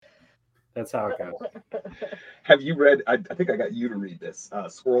That's how it goes. Have you read? I think I got you to read this.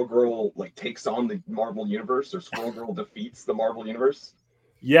 Squirrel Girl takes on the Marvel Universe, or Squirrel Girl defeats the Marvel Universe.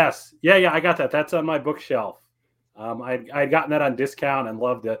 Yes, yeah, I got that. That's on my bookshelf. I'd gotten that on discount and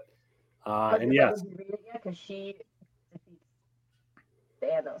loved it. And yes, did you read it yet? Because she defeats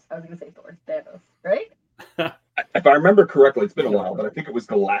Thanos. I was going to say Thor. Thanos, right? If I remember correctly, it's been a while, but I think it was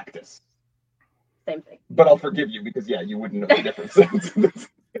Galactus. Same thing. But I'll forgive you because you wouldn't know the difference.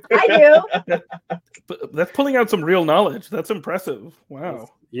 I do. That's pulling out some real knowledge. That's impressive. Wow.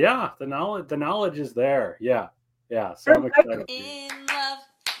 Yeah, the knowledge is there. Yeah. So I'm excited. In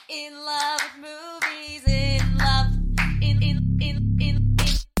love with movies, in love, in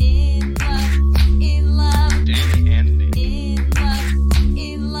love, Danny and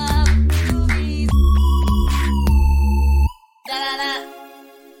in love with movies. Da da da.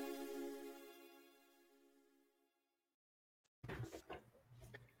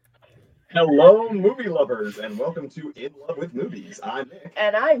 Hello, movie lovers, and welcome to In Love with Movies. I'm Nick.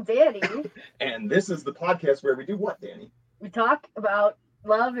 And I'm Danny. And this is the podcast where we do what, Danny? We talk about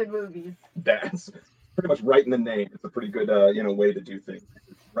love and movies. That's pretty much right in the name. It's a pretty good, way to do things.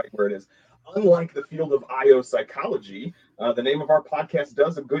 It's right where it is. Unlike the field of IO psychology, the name of our podcast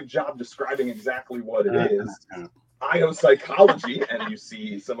does a good job describing exactly what it is. IO psychology, and you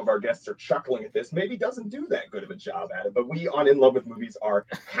see some of our guests are chuckling at this, maybe doesn't do that good of a job at it, but we on In Love with Movies are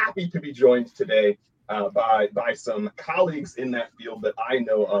happy to be joined today by some colleagues in that field that I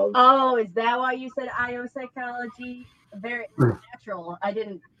know of. Oh, is that why you said IO psychology? Very natural. I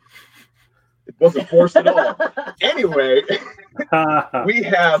didn't. It wasn't forced at all. Anyway, we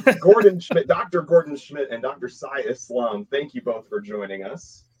have Gordon Schmidt, Dr. Gordon Schmidt, and Dr. Sai Islam. Thank you both for joining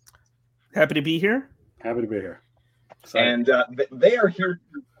us. Happy to be here. Happy to be here. And they are here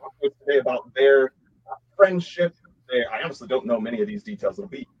to talk with today about their friendship. I honestly don't know many of these details. It'll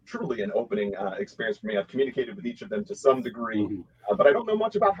be truly an opening experience for me. I've communicated with each of them to some degree, but I don't know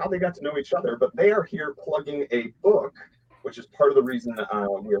much about how they got to know each other. But they are here plugging a book, which is part of the reason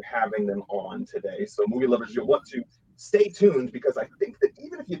we're having them on today. So movie lovers, you'll want to stay tuned, because I think that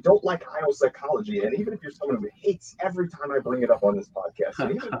even if you don't like IO psychology, and even if you're someone who hates every time I bring it up on this podcast,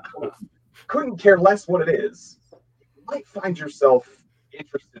 and even if you couldn't care less what it is, you might find yourself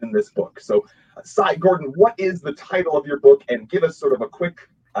interested in this book. So, Sai, Gordon, what is the title of your book? And give us sort of a quick,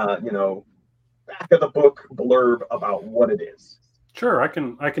 back of the book blurb about what it is. Sure, I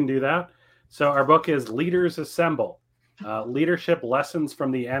can do that. So our book is Leaders Assemble, Leadership Lessons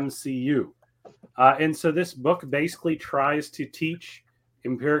from the MCU. And so this book basically tries to teach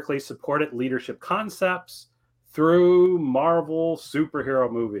empirically supported leadership concepts through Marvel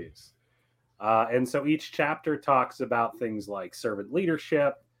superhero movies. And so each chapter talks about things like servant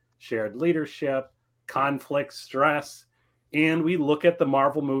leadership, shared leadership, conflict, stress. And we look at the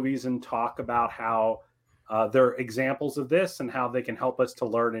Marvel movies and talk about how they're examples of this and how they can help us to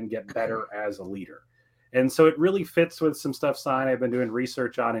learn and get better as a leader. And so it really fits with some stuff I've been doing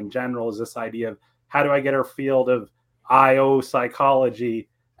research on in general, is this idea of how do I get our field of IO psychology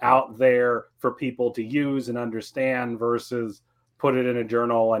out there for people to use and understand versus put it in a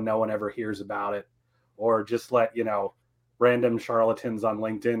journal and no one ever hears about it, or just let, random charlatans on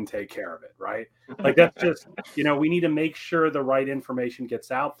LinkedIn take care of it, right? Like that's just, we need to make sure the right information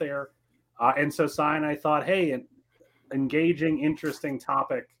gets out there. And so Sai and I thought, hey, an engaging, interesting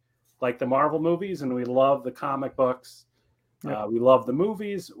topic like the Marvel movies, and we love the comic books. We love the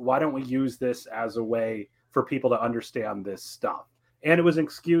movies. Why don't we use this as a way for people to understand this stuff? And it was an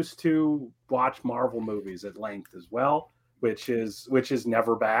excuse to watch Marvel movies at length as well, which is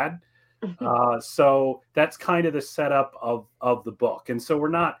never bad. So that's kind of the setup of the book. And so we're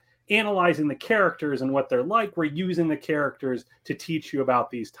not analyzing the characters and what they're like. We're using the characters to teach you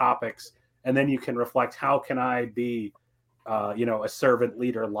about these topics. And then you can reflect, how can I be, a servant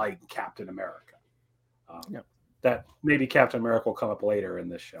leader like Captain America? That maybe Captain America will come up later in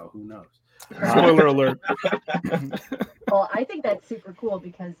this show. Who knows? Spoiler alert. Well, I think that's super cool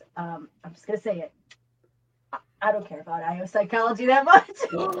because I'm just going to say it. I don't care about IO psychology that much.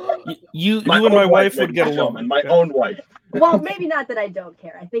 you and my wife would get along. And my own wife. Well, maybe not that I don't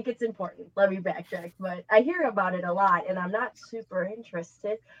care. I think it's important. Let me backtrack. But I hear about it a lot, and I'm not super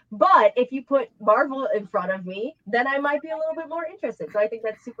interested. But if you put Marvel in front of me, then I might be a little bit more interested. So I think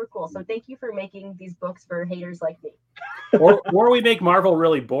that's super cool. So thank you for making these books for haters like me. Or we make Marvel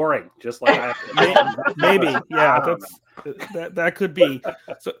really boring, just like I maybe. Yeah, that could be.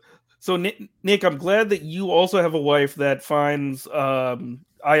 So Nick, I'm glad that you also have a wife that finds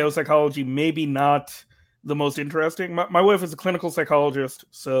IO psychology maybe not the most interesting. My wife is a clinical psychologist,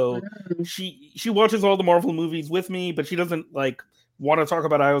 so she watches all the Marvel movies with me, but she doesn't like want to talk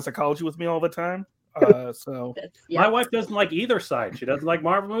about IO psychology with me all the time. So My wife doesn't like either side. She doesn't like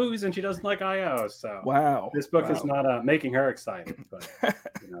Marvel movies and she doesn't like IO. So wow, this book is not making her excited. But,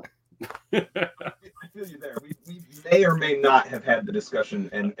 you know. I feel you there. We may or may not have had the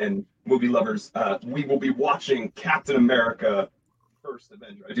discussion, and movie lovers, we will be watching Captain America: First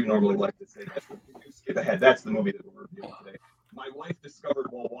Avenger. I do normally like to say that, but we do skip ahead. That's the movie that we're reviewing today. My wife discovered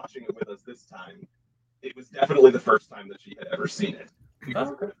while watching it with us this time, it was definitely the first time that she had ever seen it.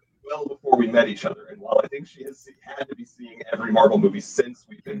 Because well before we met each other, and while I think she has had to be seeing every Marvel movie since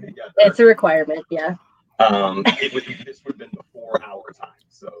we've been together, It's a requirement, yeah. This would have been before our time,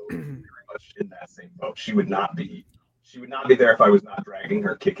 so very much in that same boat. She would not be there if I was not dragging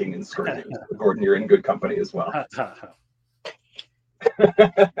her, kicking and screaming. So, Gordon, you're in good company as well.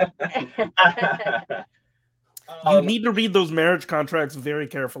 you need to read those marriage contracts very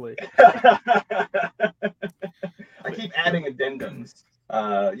carefully. I keep adding addendums.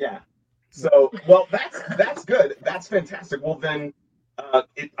 Yeah. So, well, that's good. That's fantastic. Well, then,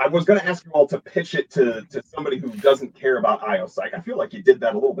 I was going to ask you all to pitch it to somebody who doesn't care about IO Psych. I feel like you did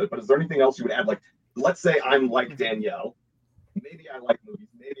that a little bit, but is there anything else you would add? Like, let's say I'm like Danielle. Maybe I like movies.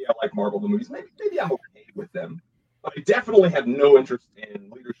 Maybe I like Marvel movies. Maybe I'm okay with them. But I definitely have no interest in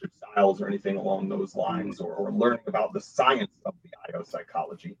leadership styles or anything along those lines, or learning about the science of the IO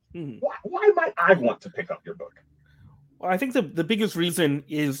psychology. Why might I want to pick up your book? Well, I think the biggest reason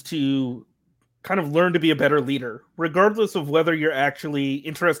is to kind of learn to be a better leader, regardless of whether you're actually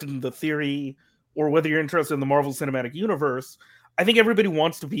interested in the theory or whether you're interested in the Marvel Cinematic Universe. I think everybody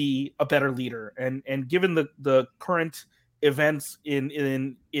wants to be a better leader, and given the current events in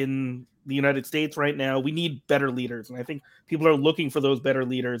the United States right now, we need better leaders, and I think people are looking for those better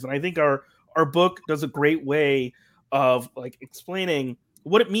leaders. And I think our book does a great way of like explaining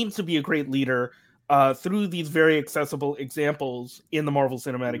what it means to be a great leader through these very accessible examples in the Marvel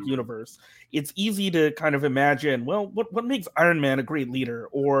Cinematic Universe. It's easy to kind of imagine, well, what makes Iron Man a great leader?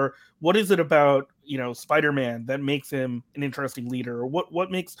 Or what is it about, Spider-Man that makes him an interesting leader? Or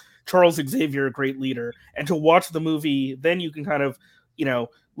what makes Charles Xavier a great leader? And to watch the movie, then you can kind of,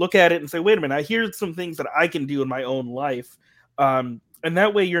 look at it and say, wait a minute, I hear some things that I can do in my own life. And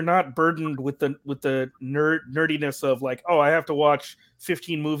that way you're not burdened with the nerdiness of like, oh, I have to watch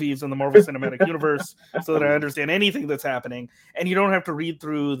 15 movies in the Marvel Cinematic Universe so that I understand anything that's happening. And you don't have to read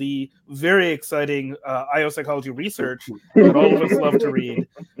through the very exciting IO psychology research that all of us love to read.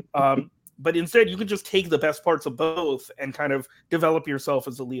 But instead, you can just take the best parts of both and kind of develop yourself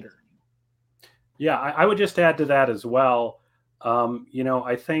as a leader. Yeah, I would just add to that as well.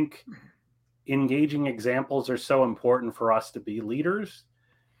 I think engaging examples are so important for us to be leaders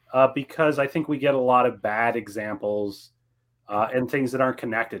because I think we get a lot of bad examples and things that aren't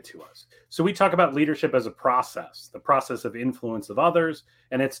connected to us. So we talk about leadership as a process, the process of influence of others.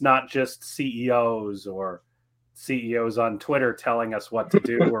 And it's not just CEOs or CEOs on Twitter telling us what to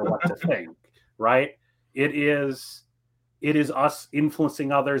do or what to think, right? It is us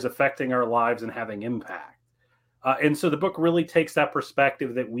influencing others, affecting our lives and having impact. And so the book really takes that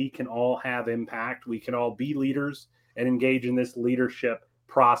perspective that we can all have impact. We can all be leaders and engage in this leadership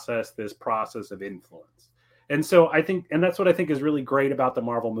process, this process of influence. And so I think, and that's what I think is really great about the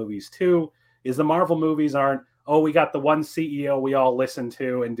Marvel movies too, is the Marvel movies aren't, oh, we got the one CEO we all listen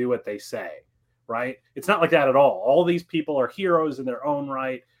to and do what they say, right? It's not like that at all. All these people are heroes in their own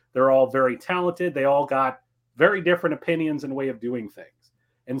right. They're all very talented. They all got very different opinions and way of doing things.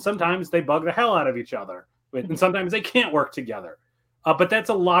 And sometimes they bug the hell out of each other. And sometimes they can't work together. But that's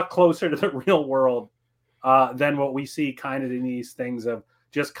a lot closer to the real world than what we see kind of in these things of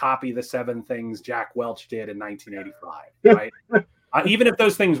just copy the 7 things Jack Welch did in 1985, right? Even if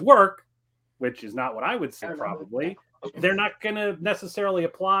those things work, which is not what I would say probably, they're not going to necessarily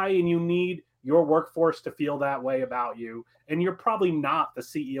apply, and you need your workforce to feel that way about you. And you're probably not the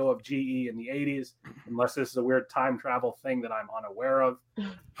CEO of GE in the 80s, unless this is a weird time travel thing that I'm unaware of.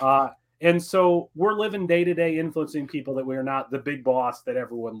 And so we're living day to day influencing people that we're not the big boss that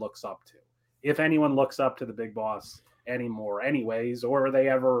everyone looks up to. If anyone looks up to the big boss anymore anyways, or they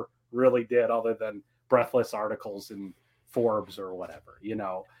ever really did other than breathless articles in Forbes or whatever,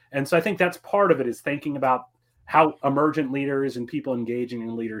 And so I think that's part of it, is thinking about how emergent leaders and people engaging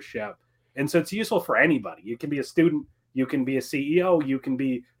in leadership. And so it's useful for anybody. You can be a student, you can be a CEO, you can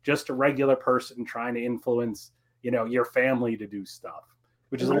be just a regular person trying to influence, your family to do stuff.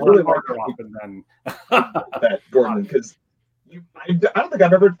 Which is a little harder often than that, Gordon, because I don't think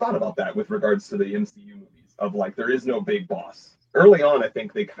I've ever thought about that with regards to the MCU movies of like, there is no big boss. Early on, I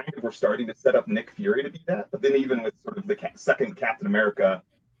think they kind of were starting to set up Nick Fury to be that, but then even with sort of the second Captain America,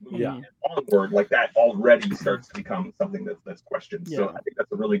 moving onward, like that already starts to become something that's questioned. So I think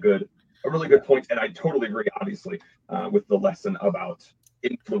that's a really good point, and I totally agree, obviously, with the lesson about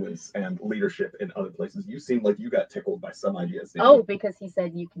influence and leadership in other places. You seem like you got tickled by some ideas. didn't Oh, you? because he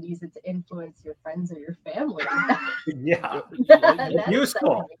said you can use it to influence your friends or your family. Yeah. That's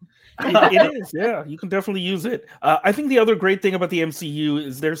Useful. It is, yeah. You can definitely use it. I think the other great thing about the MCU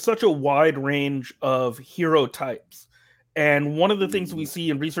is there's such a wide range of hero types. And one of the things we see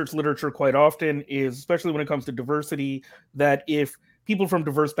in research literature quite often is, especially when it comes to diversity, that if people from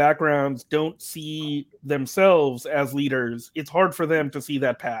diverse backgrounds don't see themselves as leaders, it's hard for them to see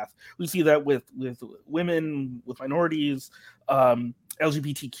that path. We see that with women, with minorities,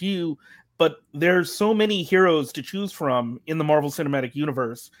 LGBTQ, but there's so many heroes to choose from in the Marvel Cinematic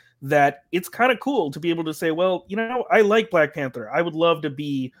Universe that it's kind of cool to be able to say, well, I like Black Panther. I would love to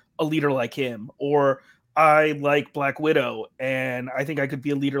be a leader like him. Or I like Black Widow, and I think I could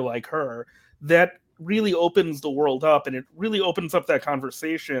be a leader like her. That really opens the world up, and it really opens up that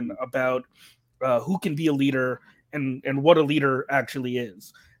conversation about who can be a leader and what a leader actually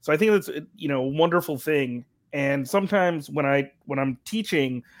is. So I think that's a wonderful thing. And sometimes when I'm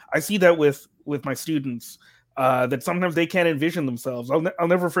teaching, I see that with my students that sometimes they can't envision themselves. I'll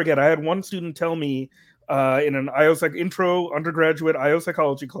never forget. I had one student tell me in an intro undergraduate IO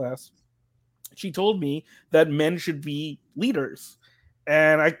psychology class. She told me that men should be leaders.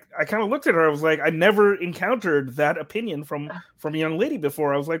 And I kind of looked at her. I was like, I never encountered that opinion from a young lady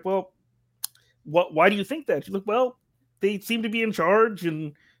before. I was like, well, why do you think that? She's like, well, they seem to be in charge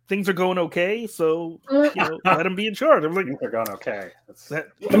and things are going okay. So, let them be in charge. I was like, Things are going okay.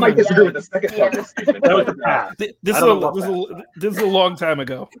 I might disagree with the second part of the statement. That was the past. This is a long time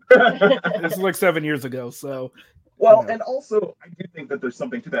ago. This is like 7 years ago. So, Well, and also, I do think that there's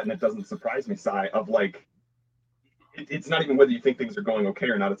something to that, and it doesn't surprise me, Sai, of like, it's not even whether you think things are going okay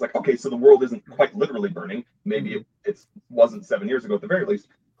or not. It's like, okay, so the world isn't quite literally burning. Maybe it wasn't 7 years ago at the very least.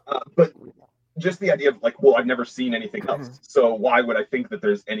 But just the idea of like, well, I've never seen anything else. So why would I think that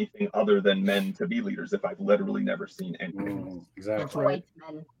there's anything other than men to be leaders if I've literally never seen anything? Exactly. White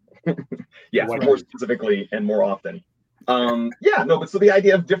men. Yeah, more specifically and more often. But so the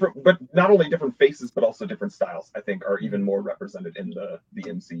idea of different, but not only different faces, but also different styles, I think, are even more represented in the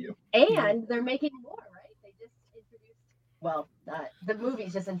MCU. And they're making more, right? They just introduced, the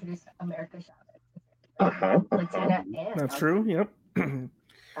movies just introduced America Chavez. Latina and that's true. Yep.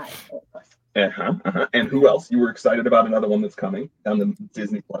 And who else? You were excited about another one that's coming on the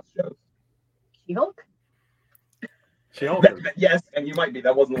Disney Plus shows. She-Hulk? She-Hulk. Yes, and you might be.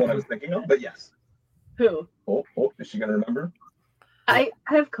 That wasn't the one I was thinking of, but yes. Who? Oh, is she gonna remember? I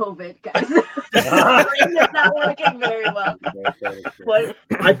have COVID, guys. It's not working very well. What?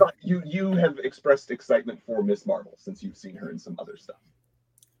 I thought you have expressed excitement for Miss Marvel since you've seen her in some other stuff.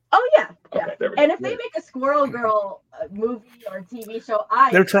 Oh yeah. Okay, there we go. And if they make a Squirrel Girl movie or TV show,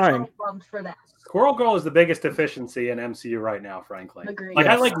 they're trying. So pumped for that. Squirrel Girl is the biggest deficiency in MCU right now, frankly. Agreed. Like,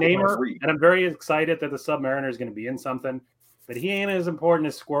 Yes. I like Namor, and I'm very excited that the Submariner is going to be in something, but he ain't as important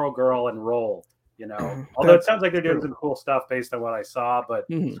as Squirrel Girl and Roll, Although it sounds like they're doing some cool stuff based on what I saw, but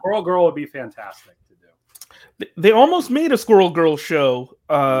Squirrel Girl would be fantastic to do. They almost made a Squirrel Girl show.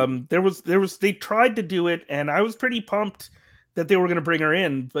 They tried to do it, and I was pretty pumped that they were going to bring her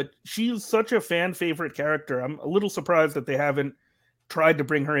in, but she's such a fan favorite character. I'm a little surprised that they haven't tried to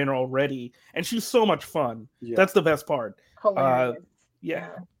bring her in already, and she's so much fun. Yeah. That's the best part. Hilarious.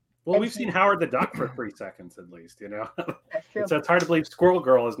 Yeah. Well, we've seen Howard the Duck for 3 seconds at least, That's true. So it's hard to believe Squirrel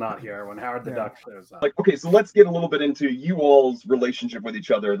Girl is not here when Howard the Duck shows up. Like, okay, so let's get a little bit into you all's relationship with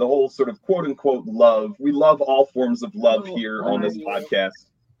each other, the whole sort of quote unquote love. We love all forms of love here on this podcast,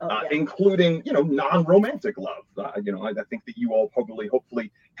 including, non-romantic love. I think that you all probably,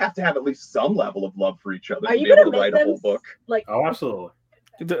 hopefully, have to have at least some level of love for each other Are to you be able gonna to write make a whole them book. Oh, absolutely.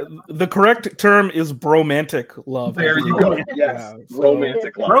 The correct term is bromantic love. There you go. Yes,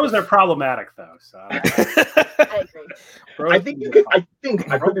 romantic love. Bros are problematic, though. So I agree. I think you could. I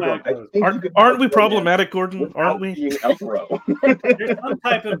could be wrong. I think you could Aren't we problematic, Gordon? without Aren't we? being a bro. there's some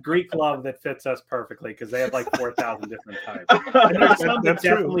type of Greek love that fits us perfectly because they have like 4,000 different types. And there's some that That's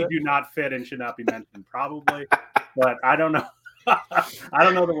true. definitely do not fit and should not be mentioned, probably. But I don't know. I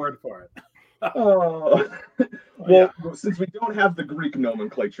don't know the word for it. Oh. Well, since we don't have the Greek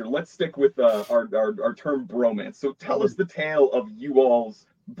nomenclature, let's stick with our term bromance. So tell us the tale of you all's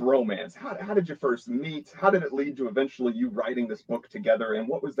bromance. How did you first meet? How did it lead to eventually you writing this book together? And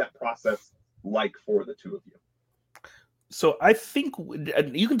what was that process like for the two of you? So I think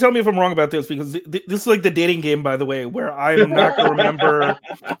you can tell me if I'm wrong about this, because this is like the dating game, by the way, where I'm not going to remember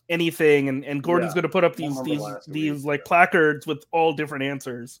anything, and Gordon's going to put up these like placards with all different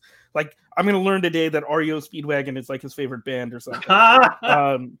answers. Like, I'm going to learn today that REO Speedwagon is like his favorite band or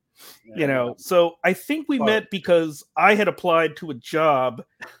something. You know, so I think we met because I had applied to a job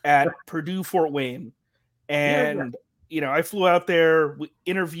at Purdue Fort Wayne, and you know, I flew out there, we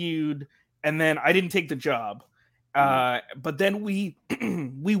interviewed, and then I didn't take the job. But then we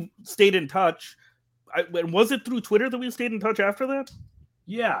we stayed in touch. Was it through Twitter that we stayed in touch after that?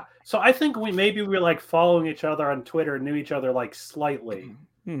 Yeah. So I think we were like following each other on Twitter and knew each other like slightly.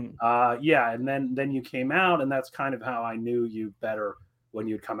 Yeah, and then you came out, and that's kind of how I knew you better when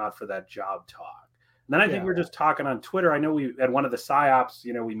you'd come out for that job talk. And then I think we were just talking on Twitter. I know we at one of the PSYOPs,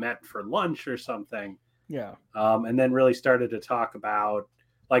 you know, we met for lunch or something. Yeah. And then really started to talk about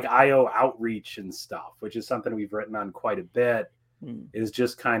like IO outreach and stuff, which is something we've written on quite a bit, is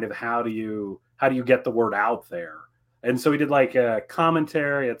just kind of how do you get the word out there? And so we did like a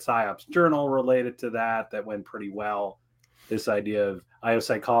commentary at PSYOPs Journal related to that went pretty well. This idea of IO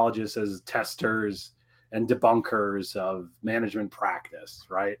psychologists as testers and debunkers of management practice,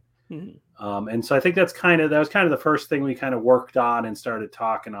 right? And so I think that was kind of the first thing we kind of worked on and started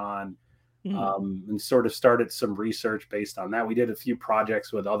talking on. And sort of started some research based on that. We did a few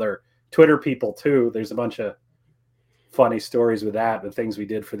projects with other Twitter people too. There's a bunch of funny stories with that, the things we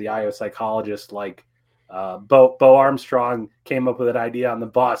did for the IO psychologist, like Bo Armstrong came up with an idea on the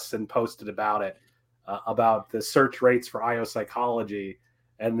bus and posted about it, about the search rates for IO psychology.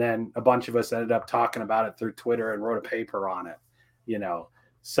 And then a bunch of us ended up talking about it through Twitter and wrote a paper on it, you know?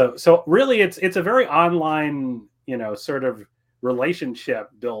 So really it's a very online, you know, sort of relationship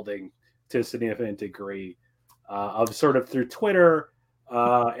building to a significant degree, of sort of through Twitter,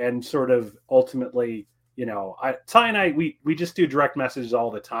 and sort of ultimately, you know, Ty and I, we just do direct messages all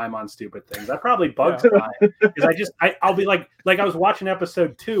the time on stupid things. I probably bugged Ty because I'll be like I was watching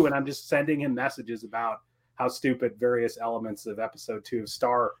episode 2 and I'm just sending him messages about how stupid various elements of episode 2 of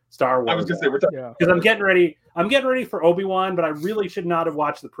Star Wars. I was just saying, because I'm getting ready for Obi-Wan, but I really should not have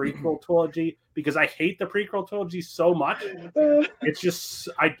watched the prequel trilogy because I hate the prequel trilogy so much. It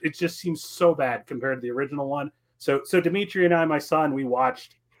just seems so bad compared to the original one. So Dimitri and I, my son, we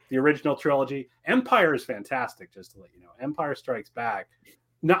watched the original trilogy. Empire is fantastic, just to let you know. Empire Strikes Back,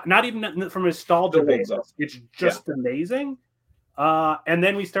 not even from a nostalgia basis, it's just amazing. And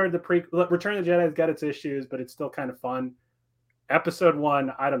then we started the Return of the Jedi has got its issues, but it's still kind of fun. Episode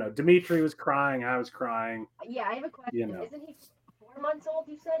 1, I don't know. Dimitri was crying. I was crying. Yeah, I have a question. You know. Isn't he 4 months old,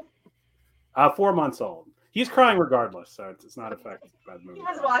 you said? 4 months old. He's crying regardless, so it's not affected by the movie. He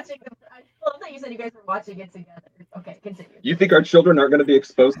was watching. I love that you said you guys were watching it together. Okay, continue. You think our children aren't going to be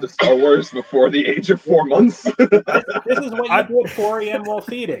exposed to Star Wars before the age of 4 months? This is what you do at 4 a.m. while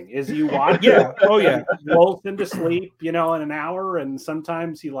feeding, is you watch lulls him to sleep, you know, in an hour, and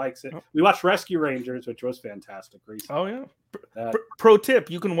sometimes he likes it. We watched Rescue Rangers, which was fantastic recently. Oh, yeah. Pro tip,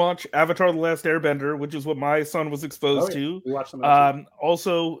 you can watch Avatar The Last Airbender, which is what my son was exposed to. We watched some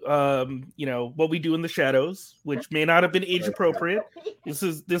also, you know, What We Do in the Shadows, which may not have been age appropriate. This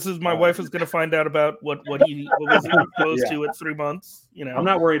is my wife is going to find out about what he was exposed to at 3 months. You know, I'm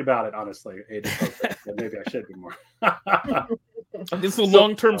not worried about it, honestly. Age appropriate, but maybe I should be more. This is a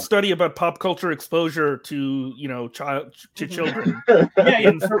long-term study about pop culture exposure to, you know, children.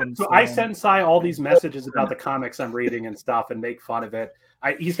 So I send Cy all these messages about the comics I'm reading and stuff, and make fun of it.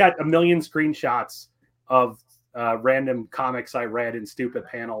 He's got a million screenshots of random comics I read in stupid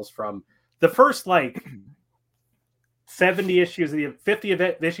panels from the first like 70 issues, 50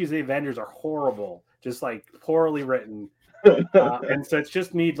 issues of the Avengers are horrible, just like poorly written. And so it's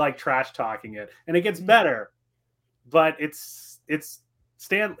just me like trash talking it, and it gets better, but it's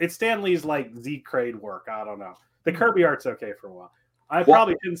Stan Lee's like Z Crade work. I don't know. The Kirby art's okay for a while. I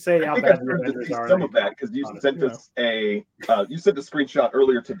probably shouldn't say how bad the Avengers are. Some of that because you sent us you sent a screenshot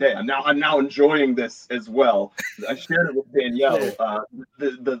earlier today. I'm now enjoying this as well. I shared it with Danielle.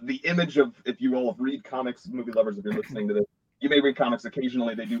 The image of, if you all read comics, movie lovers, if you're listening to this, you may read comics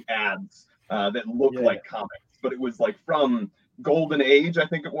occasionally. They do ads that look like comics, but it was like from Golden Age, I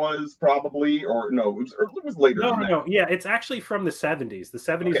think it was probably, or no, it was later. No. Yeah, it's actually from the 70s. The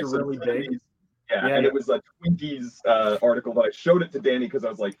 70s are really big. Yeah, and it was a Twinkies article that I showed it to Danny because I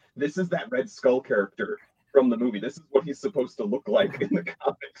was like, this is that Red Skull character from the movie. This is what he's supposed to look like in the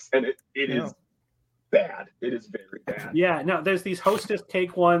comics. And it is bad. It is very bad. Yeah, no, there's these Hostess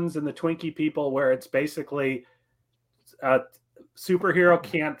cake ones and the Twinkie people where it's basically superhero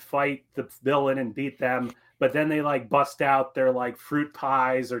can't fight the villain and beat them. but then they like bust out their like fruit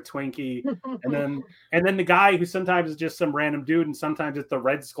pies or Twinkie, and then the guy who sometimes is just some random dude, and sometimes it's the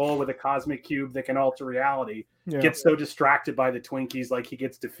Red Skull with a cosmic cube that can alter reality, gets so distracted by the Twinkies like he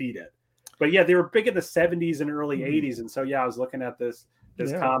gets defeated. But yeah, they were big in the 70s and early 80s, and so yeah, I was looking at this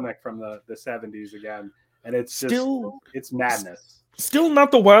comic from the 70s again, and it's just it's madness. Still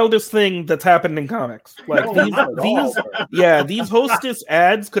not the wildest thing that's happened in comics. Like these hostess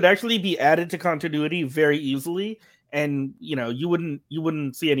ads could actually be added to continuity very easily, and you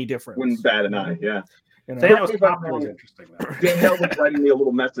wouldn't see any difference. Wouldn't bat an eye, yeah. Thanos Poplar was interesting though. Danielle was writing me a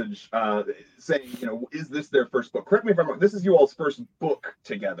little message saying, is this their first book? Correct me if I'm wrong. This is you all's first book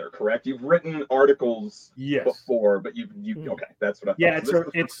together, correct? You've written articles before, but you okay? That's what I thought.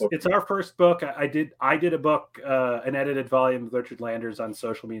 Yeah, So it's our first book. I did a book, an edited volume of Richard Landers on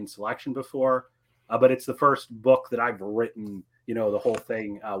social media and selection before, but it's the first book that I've written. The whole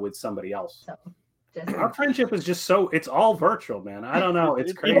thing with somebody else. Our friendship is just it's all virtual, man. I don't know.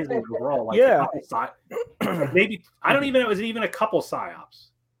 It's crazy overall. Like maybe I don't even know. Is it even a couple psyops?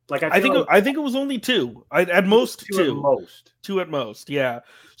 Like I think it was only two. At most two. Two at most. Yeah.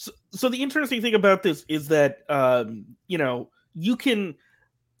 So the interesting thing about this is that you can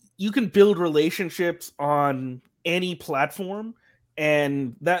build relationships on any platform,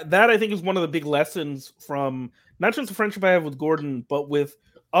 and that I think is one of the big lessons from not just the friendship I have with Gordon, but with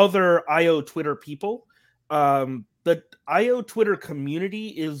other IO Twitter people. The IO Twitter community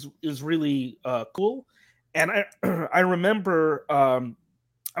is really cool, and I remember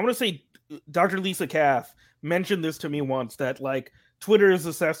I want to say Dr. Lisa Kath mentioned this to me once, that like Twitter is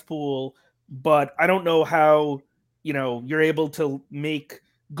a cesspool, but I don't know how you're able to make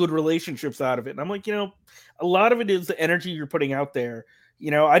good relationships out of it. And I'm like, a lot of it is the energy you're putting out there.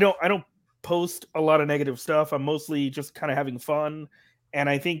 I don't post a lot of negative stuff. I'm mostly just kind of having fun. And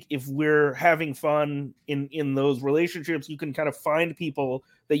I think if we're having fun in those relationships, you can kind of find people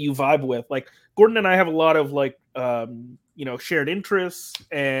that you vibe with. Like Gordon and I have a lot of like, shared interests,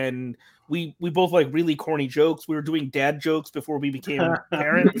 and we both like really corny jokes. We were doing dad jokes before we became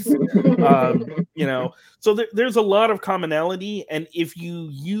parents, so there's a lot of commonality. And if you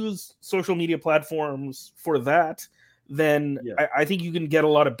use social media platforms for that, then I think you can get a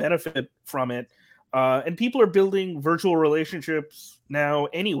lot of benefit from it. And people are building virtual relationships now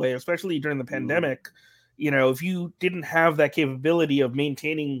anyway, especially during the pandemic. If you didn't have that capability of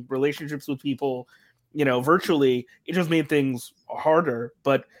maintaining relationships with people, virtually, it just made things harder.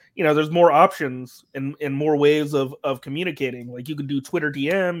 But, there's more options and more ways of communicating. Like you can do Twitter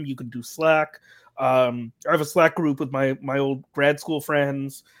DM, you can do Slack. I have a Slack group with my old grad school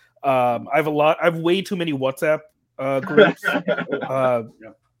friends. I have way too many WhatsApp groups.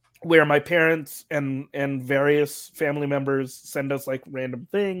 Where my parents and various family members send us like random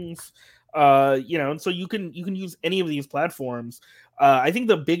things, and so you can use any of these platforms. I think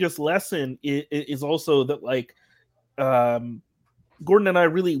the biggest lesson is also that like Gordon and I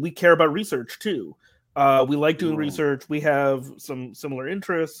we care about research too. We like doing research. We have some similar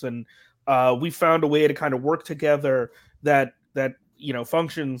interests, and we found a way to kind of work together that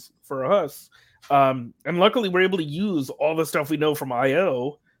functions for us. And luckily, we're able to use all the stuff we know from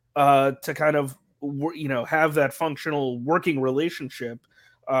IO to kind of have that functional working relationship.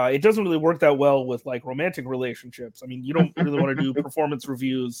 It doesn't really work that well with like romantic relationships. I mean, you don't really want to do performance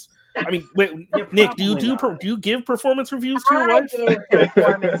reviews. I mean, wait, Nick, do you give performance reviews to your wife?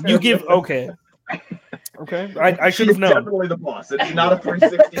 You give okay. I should have known. Definitely the boss. It's not a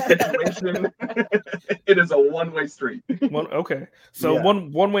 360 situation. It is a one-way street.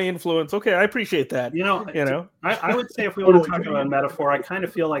 One-way influence. Okay, I appreciate that. I would say if we want to talk about a metaphor, I kind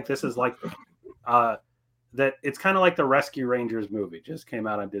of feel like this is like that. It's kind of like the Rescue Rangers movie just came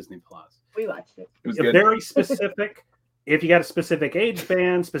out on Disney Plus. We watched it. It was good. Very specific. If you got a specific age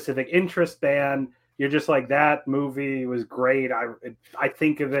band, specific interest band, you're just like, that movie was great. I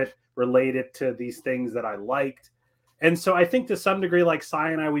think of it related to these things that I liked. And so I think to some degree, like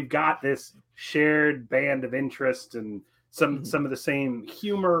Cy and I, we've got this shared band of interest and some of the same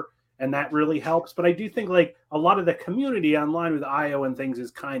humor, and that really helps. But I do think like a lot of the community online with IO and things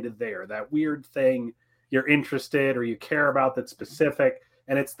is kind of there, that weird thing you're interested or you care about that's specific,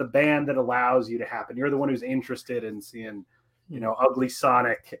 and it's the band that allows you to happen. You're the one who's interested in seeing, Ugly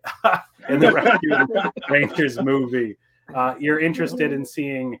Sonic in the Rescue Rangers movie. You're interested in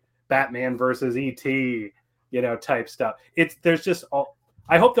seeing Batman versus E.T., type stuff.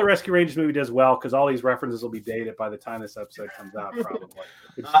 I hope the Rescue Rangers movie does well because all these references will be dated by the time this episode comes out, probably.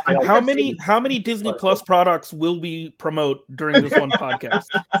 How many Disney Plus products will we promote during this one podcast?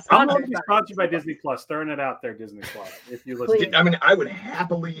 I'm going to be sponsored by Disney Plus. Throwing it out there, Disney Plus. If you listen, I mean, I would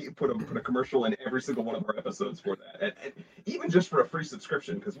happily put a commercial in every single one of our episodes for that, and even just for a free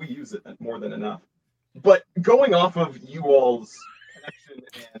subscription because we use it more than enough. But going off of you all's connection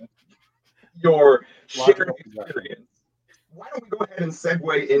and your shared experience, why don't we go ahead and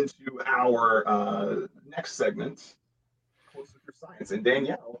segue into our next segment, Closer Through Science. And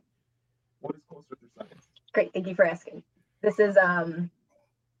Danielle, what is Closer Through Science? Great, thank you for asking. This is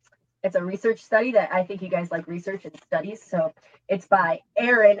it's a research study that I think you guys like research and studies. So it's by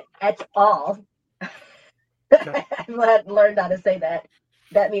Aaron et al. I've learned how to say that.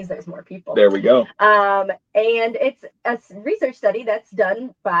 That means there's more people. There we go. And it's a research study that's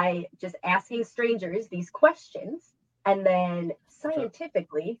done by just asking strangers these questions, and then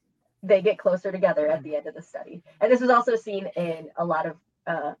scientifically they get closer together at the end of the study. And this was also seen in a lot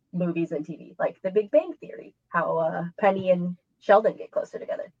of movies and TV, like The Big Bang Theory, how Penny and Sheldon get closer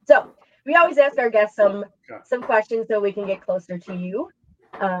together. So we always ask our guests some questions so we can get closer to you.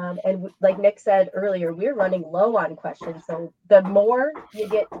 And like Nick said earlier, we're running low on questions. So the more you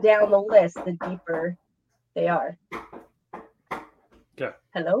get down the list, the deeper they are. Okay.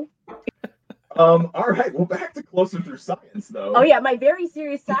 Hello? All right. Well, back to Closer Through Science, though. Oh, yeah. My very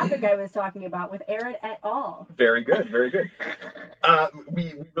serious topic I was talking about with Aaron et al. Very good. Very good.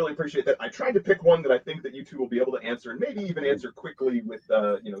 We really appreciate that. I tried to pick one that I think that you two will be able to answer, and maybe even answer quickly with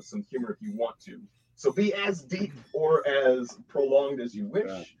some humor if you want to. So be as deep or as prolonged as you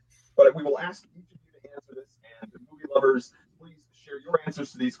wish, but we will ask each of you to answer this. And movie lovers, please share your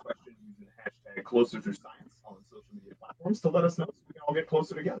answers to these questions using the hashtag Closer Through Science on social media platforms to let us know so we can all get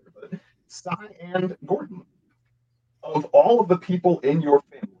closer together. But Cy and Gordon, of all of the people in your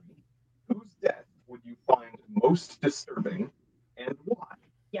family, whose death would you find most disturbing and why?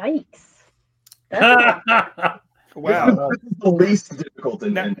 Yikes. Wow. This is the least difficult.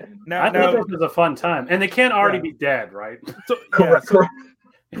 I think this is a fun time. And they can't already be dead, right? So, correct.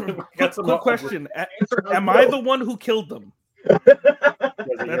 Quick question. Am I the one who killed them? Was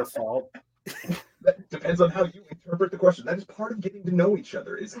it your fault? That depends on how you interpret the question. That is part of getting to know each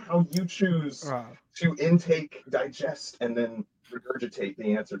other, is how you choose to intake, digest, and then regurgitate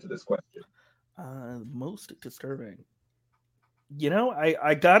the answer to this question. Most disturbing.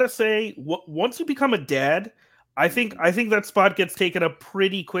 I gotta say, once you become a dad, I think that spot gets taken up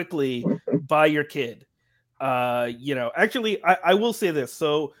pretty quickly by your kid. Actually, I will say this.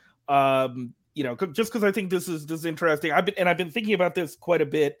 So, just because I think this is interesting, I've been thinking about this quite a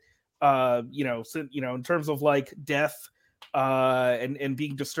bit. In terms of like death, and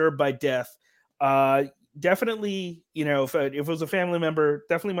being disturbed by death. Definitely, if it was a family member,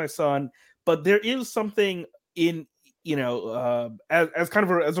 definitely my son. But there is something in, as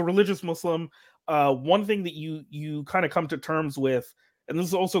kind of as a religious Muslim. One thing that you kind of come to terms with, and this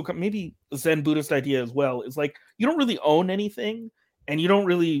is also maybe a Zen Buddhist idea as well, is like you don't really own anything, and you don't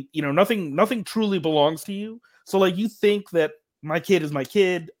really, nothing truly belongs to you. So like you think that my kid is my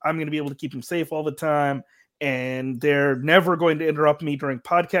kid, I'm going to be able to keep him safe all the time, and they're never going to interrupt me during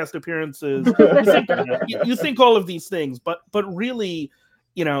podcast appearances. You think all of these things, but really,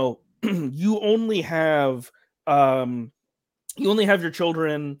 you only have your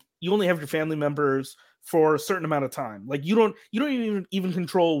children. You only have your family members for a certain amount of time. Like you don't even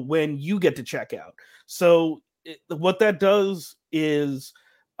control when you get to check out. So what that does is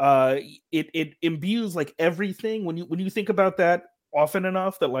it imbues like everything when you think about that often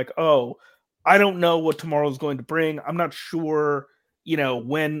enough that like, oh, I don't know what tomorrow's going to bring. I'm not sure,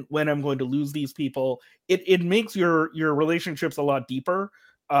 when I'm going to lose these people. It makes your relationships a lot deeper.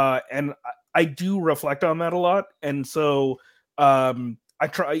 And I do reflect on that a lot. And so I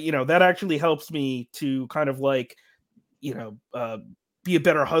try, that actually helps me to kind of like, be a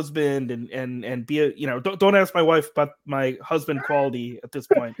better husband and be a, don't ask my wife about my husband quality at this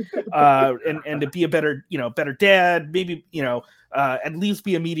point. And to be a better, better dad, maybe, at least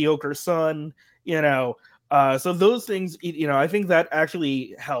be a mediocre son, so those things, I think that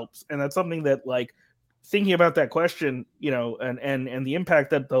actually helps. And that's something that like thinking about that question, and the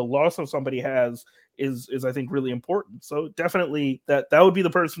impact that the loss of somebody has is I think really important. So definitely that would be the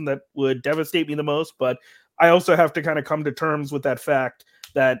person that would devastate me the most. But I also have to kind of come to terms with that fact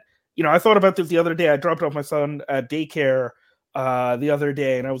that, I thought about this the other day. I dropped off my son at daycare the other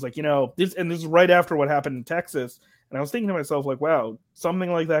day, and I was like, this is right after what happened in Texas. And I was thinking to myself, like, wow,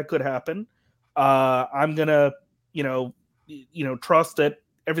 something like that could happen. I'm gonna, trust that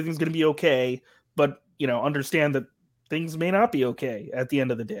everything's gonna be okay, but understand that things may not be okay at the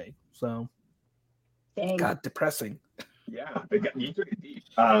end of the day. So, Dang. God, depressing. Yeah, you took it deep.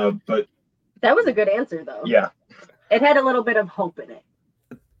 But That was a good answer, though. yeah, It had a little bit of hope in it.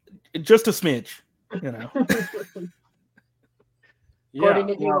 Just a smidge, you know. Gordon,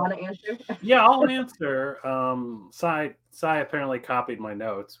 did you well, want to answer? yeah, I'll answer. Sai apparently copied my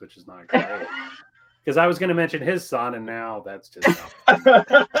notes, which is not great. Because I was going to mention his son, and now that's just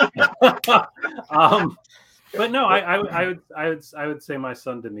but no, I would say my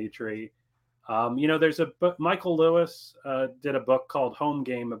son Dimitri. There's a book. Michael Lewis did a book called Home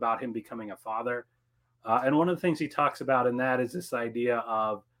Game about him becoming a father, and one of the things he talks about in that is this idea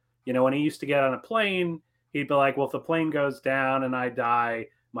of, when he used to get on a plane, he'd be like, well, if the plane goes down and I die,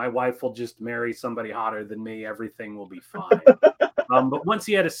 my wife will just marry somebody hotter than me. Everything will be fine. But once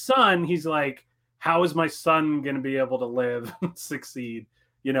he had a son, he's like, how is my son going to be able to live and succeed,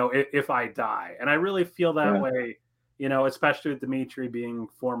 if I die? And I really feel that way, especially with Dimitri being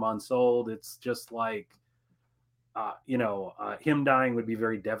 4 months old. It's just like, him dying would be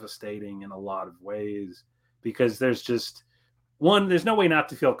very devastating in a lot of ways, because there's no way not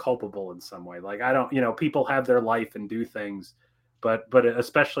to feel culpable in some way. Like, I don't, people have their life and do things, but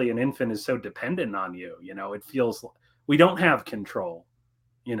especially an infant is so dependent on you. It feels we don't have control.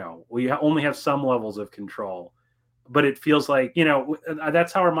 We only have some levels of control, but it feels like,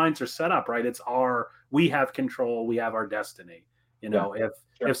 that's how our minds are set up, right? We have control. We have our destiny.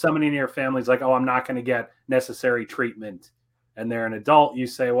 If somebody in your family is like, oh, I'm not going to get necessary treatment, and they're an adult, you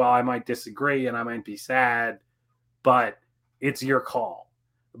say, well, I might disagree and I might be sad, but it's your call.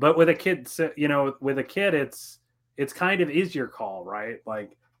 But with a kid, it's kind of is your call, right?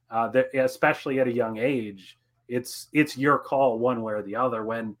 Like, especially at a young age, it's your call one way or the other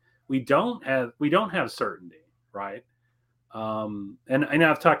when we don't have certainty, right? And I know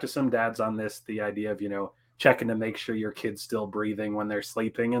I've talked to some dads on this, the idea of, checking to make sure your kid's still breathing when they're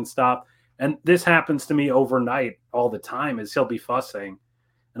sleeping and stuff. And this happens to me overnight all the time, is he'll be fussing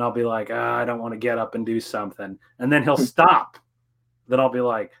and I'll be like, I don't want to get up and do something. And then he'll stop. Then I'll be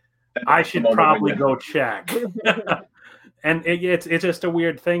like, I should probably go check. And it's just a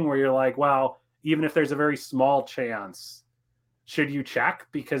weird thing where you're like, well, even if there's a very small chance, should you check?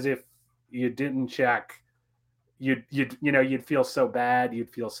 Because if you didn't check, you'd feel so bad,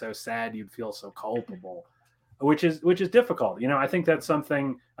 you'd feel so sad, you'd feel so culpable, which is difficult. I think that's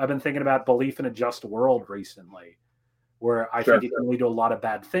something I've been thinking about, belief in a just world recently, where I think it can lead to a lot of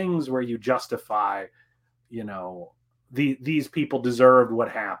bad things where you justify, these people deserved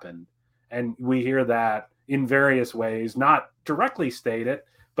what happened. And we hear that in various ways, not directly stated,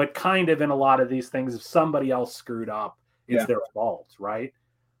 but kind of in a lot of these things. If somebody else screwed up, it's their fault, right?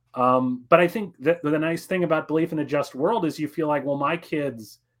 But I think that the nice thing about belief in a just world is you feel like, well, my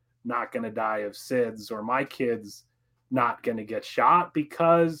kid's not going to die of SIDS, or my kid's not going to get shot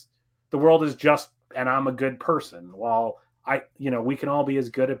because the world is just, and I'm a good person. Well, we can all be as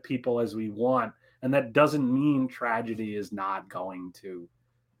good at people as we want. And that doesn't mean tragedy is not going to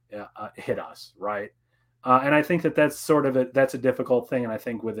hit us, right? And I think that's that's a difficult thing. And I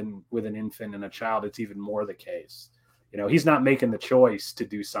think with an infant and a child, it's even more the case. He's not making the choice to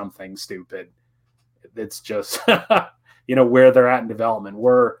do something stupid. It's just, where they're at in development.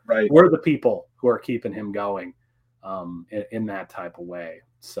 We're the people who are keeping him going in that type of way.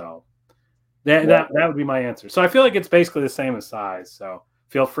 So that would be my answer. So I feel like it's basically the same as size. So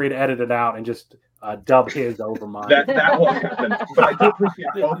feel free to edit it out and just dub his over mine. That won't happen. But I do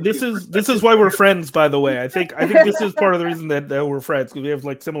appreciate this is why we're friends, by the way. I think this is part of the reason that we're friends, because we have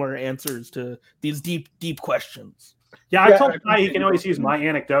like similar answers to these deep questions. Yeah, I told Kai he can always use my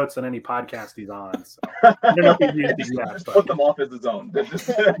anecdotes on any podcast he's on. So I don't know if he's used these yet. Just put them off as his own.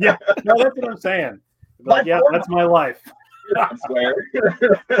 Yeah, no, that's what I'm saying. Like, yeah, that's my life. I swear.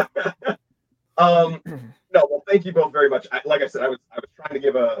 No, well, thank you both very much. Like I said, I was trying to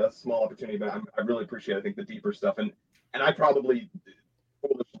give a small opportunity, but I really appreciate, I think, the deeper stuff, and I probably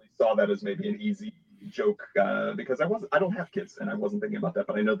foolishly saw that as maybe an easy joke because I don't have kids, and I wasn't thinking about that,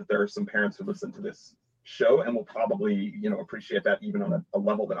 but I know that there are some parents who listen to this show and will probably appreciate that even on a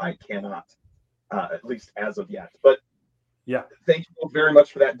level that I cannot, at least as of yet. But yeah, thank you both very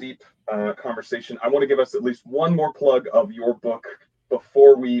much for that deep conversation. I want to give us at least one more plug of your book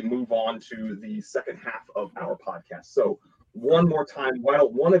before we move on to the second half of our podcast. So one more time, why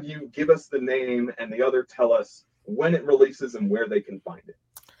don't one of you give us the name and the other tell us when it releases and where they can find it.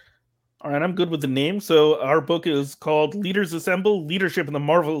 All right, I'm good with the name. So our book is called Leaders Assemble, Leadership in the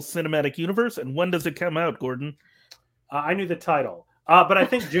Marvel Cinematic Universe. And when does it come out, Gordon? I knew the title, but I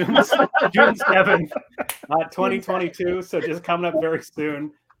think June 7th, 2022. So just coming up very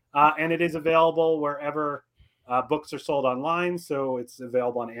soon. And it is available wherever Books are sold online, so it's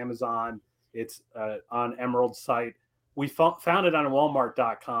available on Amazon. It's on Emerald's site. We found it on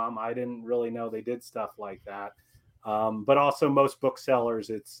Walmart.com. I didn't really know they did stuff like that. But also most booksellers,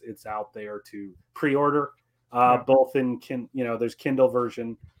 it's out there to pre-order, both in there's Kindle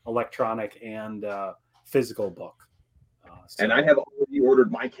version, electronic, and physical book. And I have already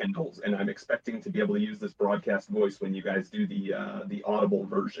ordered my Kindles, and I'm expecting to be able to use this broadcast voice when you guys do the Audible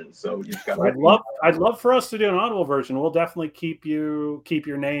version. So you've got. I'd love for us to do an Audible version. We'll definitely keep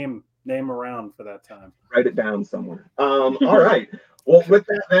your name around for that time. Write it down somewhere. All right. Well, with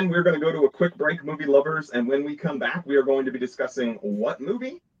that, then we're going to go to a quick break, movie lovers, and when we come back, we are going to be discussing what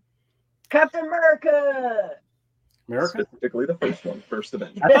movie? Captain America. America? Specifically the first one, First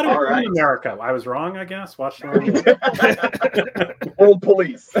Avenger. I thought it was All right. America. I was wrong, I guess. Watch the World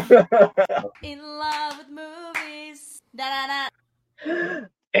Police. In love with movies. Da da da.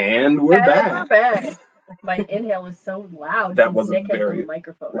 And we're back. My inhale was so loud. That was Nick very had the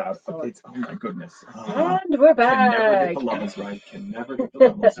microphone. loud. So Oh my goodness. and we're Can never back. get the levels right. Can never get the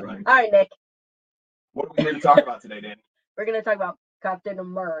levels right. All right, Nick. What are we here to talk about today, Danny? We're gonna talk about Captain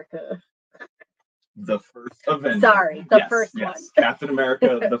America. The First Avenger. Sorry, the first one. Captain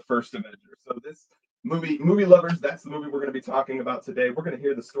America, the First Avenger. So this movie lovers, that's the movie we're going to be talking about today. We're going to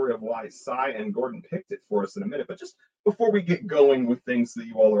hear the story of why Cy and Gordon picked it for us in a minute. But just before we get going with things so that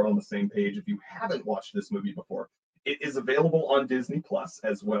you all are on the same page, if you haven't watched this movie before, it is available on Disney Plus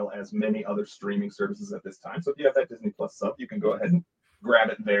as well as many other streaming services at this time. So if you have that Disney Plus sub, you can go ahead and grab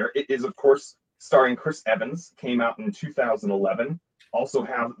it there. It is, of course, starring Chris Evans, came out in 2011. Also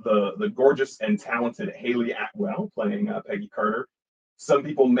have the gorgeous and talented Haley Atwell playing Peggy Carter. Some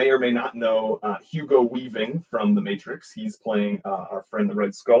people may or may not know Hugo Weaving from The Matrix. He's playing our friend the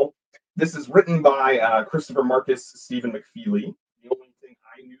Red Skull. This is written by Christopher Marcus, Stephen McFeely. The only thing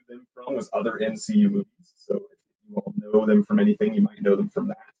I knew them from was other MCU movies. So if you all know them from anything, you might know them from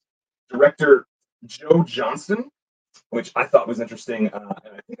that. Director Joe Johnston, which I thought was interesting. And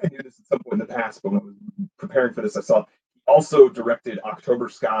I think I knew this at some point in the past, but when I was preparing for this, I saw also directed October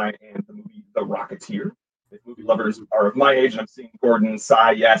Sky and the movie The Rocketeer. If movie lovers are of my age, and I'm seeing Gordon,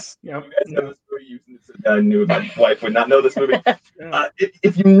 Cy, yes. Yep. You guys know this movie. I knew my wife would not know this movie.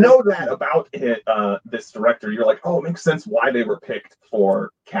 If you know that about it, this director, you're like, oh, it makes sense why they were picked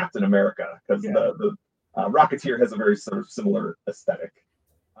for Captain America, because the Rocketeer has a very sort of similar aesthetic.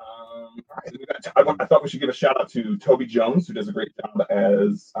 I thought we should give a shout out to Toby Jones, who does a great job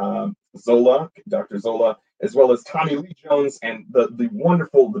as Zola, Dr. Zola, as well as Tommy Lee Jones and the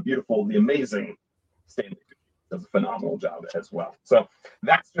wonderful, the beautiful, the amazing Stanley Tucci does a phenomenal job as well. So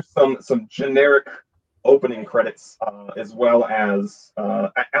that's just some generic opening credits, as well as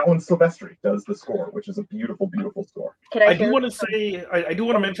Alan Silvestri does the score, which is a beautiful, beautiful score. I do want to say, I do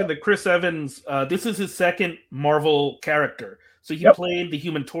want to mention that Chris Evans, this is his second Marvel character. So he played the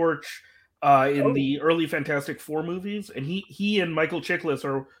Human Torch in the early Fantastic Four movies, and he and Michael Chiklis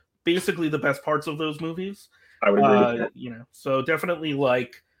are basically the best parts of those movies. I would agree with that. So definitely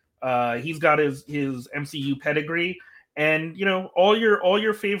he's got his MCU pedigree, and all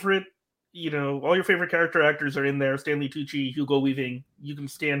your favorite character actors are in there. Stanley Tucci, Hugo Weaving. You can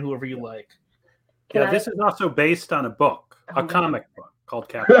stand whoever you like. This is also based on a book, a comic book called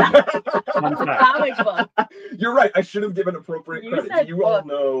Captain America. Comic book. You're right. I should have given appropriate You credit. said Do you all book,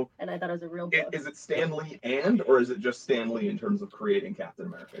 know? and I thought it was a real book. Is it Stan Lee or is it just Stan Lee in terms of creating Captain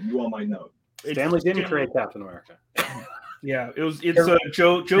America? You all might know. Stanley didn't create Captain America. Yeah, it's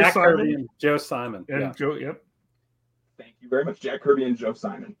Joe Jack Simon. Kirby and Joe Simon. And Joe, yep. Thank you very much, Jack Kirby and Joe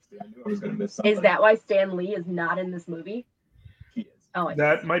Simon. See, I knew I was going to miss something. Is that why Stan Lee is not in this movie? He is. Oh,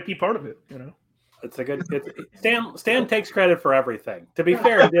 That might be part of it. It's a good. Stan takes credit for everything. To be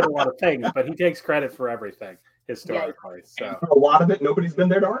fair, he did a lot of things, but he takes credit for everything historically. So And for a lot of it, nobody's been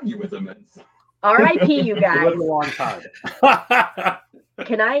there to argue with him. R.I.P. You it guys. was a long time.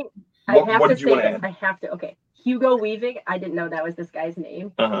 Can I? What did you say want to this. add? I have to. Okay, Hugo Weaving. I didn't know that was this guy's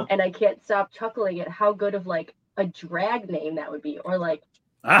name, Uh-huh. and I can't stop chuckling at how good of a drag name that would be, or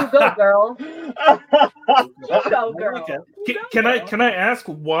Hugo Girl. Hugo Girl. Can I ask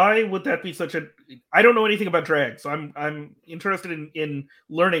why would that be such a? I don't know anything about drag, so I'm interested in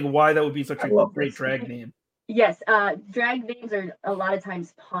learning why that would be such a great drag name. Yes, drag names are a lot of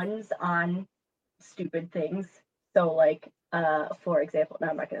times puns on stupid things. So, for example, now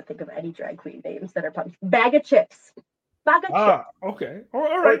I'm not going to think of any drag queen names that are puns. Bag of chips. Bag of chips. Okay.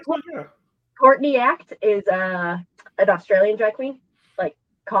 All right. Well, yeah. Courtney Act is an Australian drag queen.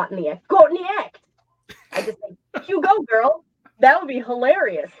 Caught in the act. Caught in the act. I just think, Hugo Girl. That would be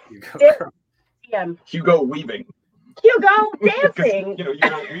hilarious. Hugo Weaving. Hugo dancing. You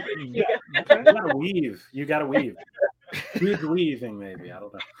gotta weave it. You gotta weave. You gotta weave. Huge weaving, maybe. I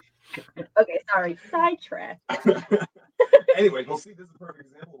don't know. Okay, sorry. Sidetrack. Anyway, we'll see. This is a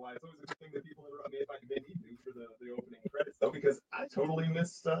perfect example of why it's always a good thing that people interrupt me if I made me do for the opening credits, though, because I totally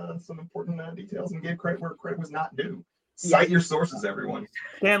missed some important details and gave credit where credit was not due. Cite your sources, everyone.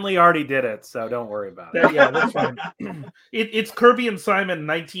 Stanley already did it, so don't worry about it. Yeah, that's fine. It's Kirby and Simon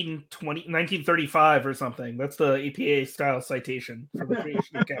 1935 or something. That's the APA style citation for the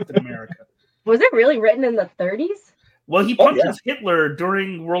creation of Captain America. Was it really written in the 30s? Well, he punches Hitler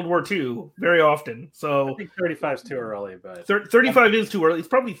during World War II very often. So I think 35 is too early, but 35 is too early. It's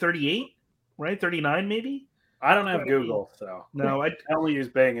probably 38, right? 39 maybe? I don't have Google, so no, I only use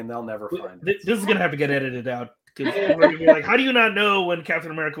Bing, and they'll never find it. This is gonna have to get edited out because we're gonna be like, how do you not know when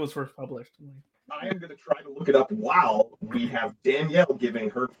Captain America was first published? I am going to try to look it up while we have Danielle giving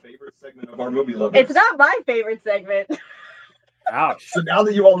her favorite segment of our movie lovers. It's not my favorite segment. Ouch. So now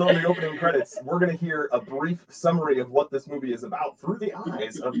that you all know the opening credits, we're going to hear a brief summary of what this movie is about through the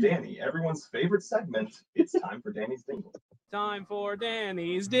eyes of Danny. Everyone's favorite segment. It's time for Danny's Dingle. Time for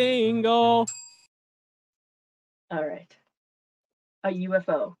Danny's Dingle. All right. A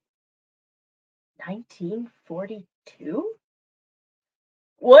UFO. 1942?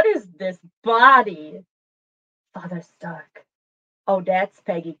 What is this body? Father Stark. Oh, that's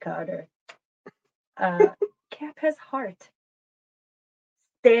Peggy Carter. Cap has heart.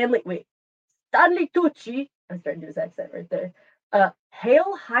 Stanley Tucci. I'm starting to do his accent right there.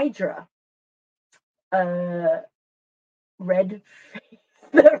 Hail Hydra. Red face.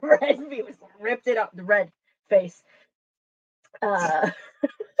 The red face ripped it up. The red face.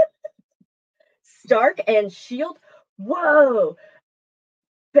 Stark and Shield. Whoa.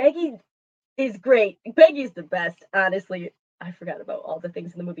 Peggy is great. Peggy's the best, honestly. I forgot about all the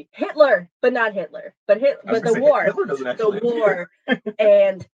things in the movie. Hitler, but not Hitler. But the war. Hitler doesn't actually the war.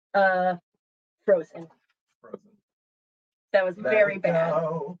 And Frozen. That was very bad.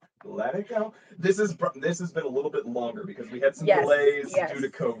 Let it go. This has been a little bit longer because we had some delays due to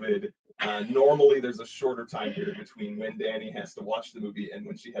COVID. Normally, there's a shorter time period between when Danny has to watch the movie and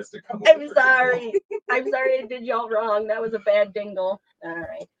when she has to come. I'm sorry. I'm sorry I did y'all wrong. That was a bad dingle. All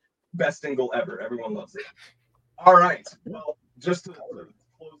right. Best dingle ever. Everyone loves it. All right. Well, just to close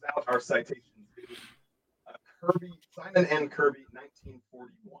out our citations, Simon and Kirby,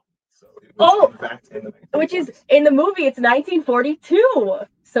 1941. So it was in fact in the 1940s. Which is in the movie. It's 1942.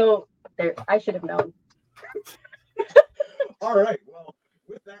 So there, I should have known. All right. Well,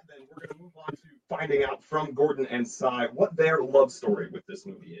 with that, then we're going to move on to finding out from Gordon and Cy what their love story with this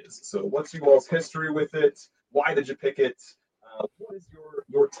movie is. So, what's you all's history with it? Why did you pick it? What is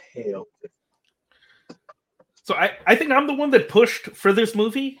your tale? So I think I'm the one that pushed for this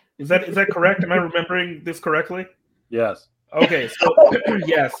movie. Is that correct? Am I remembering this correctly? Yes. Okay. So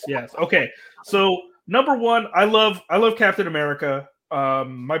yes. Okay. So number one, I love Captain America.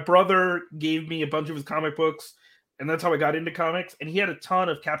 My brother gave me a bunch of his comic books, and that's how I got into comics. And he had a ton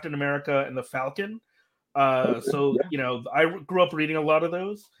of Captain America and the Falcon. So you know, I grew up reading a lot of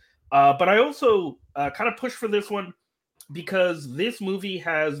those. But I also kind of pushed for this one because this movie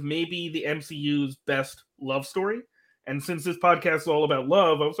has maybe the MCU's best love story. And since this podcast is all about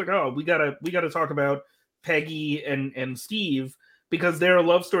love, I was like, oh, we gotta talk about Peggy and Steve because they're a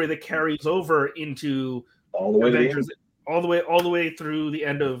love story that carries over into all the way Avengers, all the way through the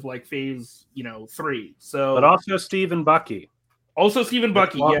end of like phase 3. So, but also Steve and Bucky. Also Steve and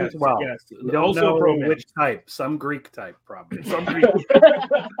Bucky, yes. Well. Yes. We don't also know which type. Some Greek type, probably. Some Greek.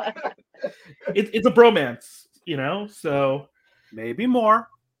 It's a bromance, so maybe more.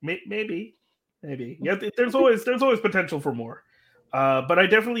 Maybe. Yeah, there's always potential for more. But I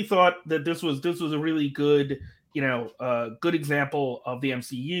definitely thought that this was a really good, good example of the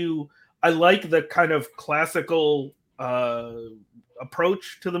MCU. I like the kind of classical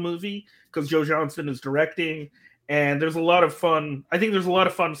approach to the movie because Joe Johnston is directing, and there's a lot of fun. I think there's a lot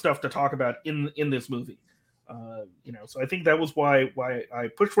of fun stuff to talk about in this movie. So I think that was why I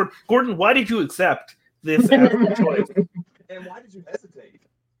pushed for it. Gordon, why did you accept this as a choice? And why did you hesitate?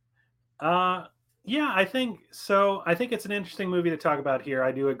 Yeah, I think so. I think it's an interesting movie to talk about here.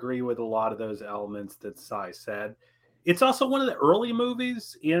 I do agree with a lot of those elements that Cy said. It's also one of the early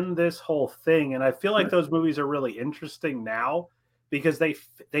movies in this whole thing, and I feel like those movies are really interesting now because they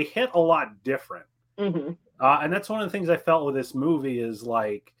hit a lot different. Mm-hmm. And that's one of the things I felt with this movie is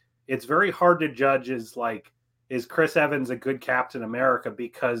like it's very hard to judge is Chris Evans a good Captain America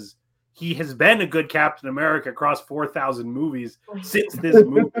because he has been a good Captain America across 4,000 movies since this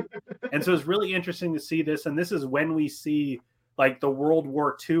movie. And so it's really interesting to see this. And this is when we see like the World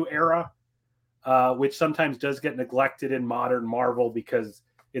War II era which sometimes does get neglected in modern Marvel because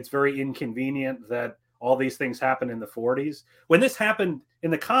it's very inconvenient that all these things happen in the 40s. When this happened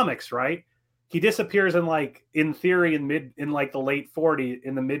in the comics, right? He disappears in like, in theory, in like the late 40s,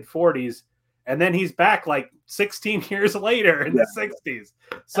 in the mid 40s, and then he's back like 16 years later in the 60s.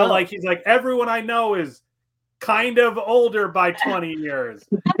 So like he's like, everyone I know is kind of older by 20 years.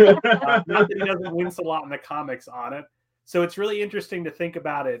 Not that he doesn't wince a lot in the comics on it. So it's really interesting to think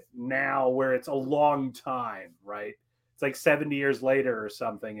about it now where it's a long time, right? It's like 70 years later or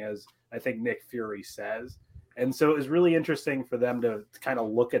something, as I think Nick Fury says. And so it was really interesting for them to kind of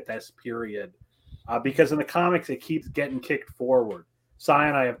look at this period because in the comics, it keeps getting kicked forward. Cy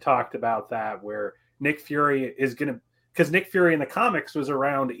and I have talked about that, where Nick Fury is going to, because Nick Fury in the comics was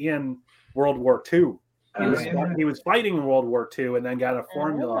around in World War II. He was fighting in World War II and then got a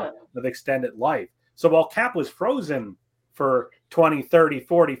formula of extended life. So while Cap was frozen for 20, 30,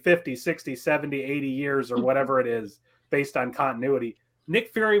 40, 50, 60, 70, 80 years or whatever it is based on continuity,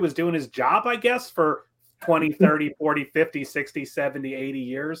 Nick Fury was doing his job, I guess, for 20, 30, 40, 50, 60, 70, 80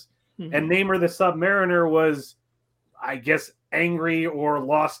 years. And Namor the Submariner was, I guess, angry or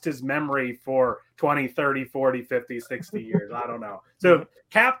lost his memory for 20, 30, 40, 50, 60 years. I don't know. So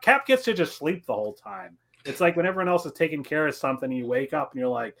Cap gets to just sleep the whole time. It's like when everyone else is taking care of something, you wake up and you're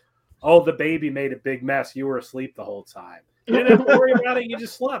like, oh, the baby made a big mess. You were asleep the whole time. You didn't have to worry about it. You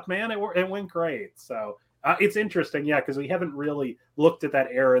just slept, man. It went great. So it's interesting, yeah, because we haven't really looked at that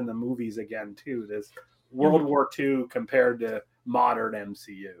era in the movies again, too. This World War II compared to modern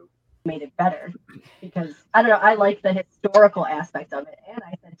MCU. Made it better because I don't know, I like the historical aspect of it, and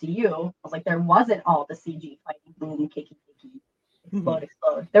I said to you, I was like, there wasn't all the CG fighting, boom, kicky, explode.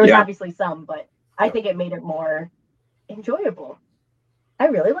 There was obviously some, but I think it made it more enjoyable. I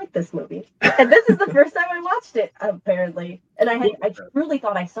really like this movie, and this is the first time I watched it, apparently, and I truly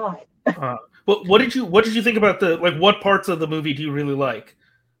thought I saw it. But what did you think about what parts of the movie do you really like?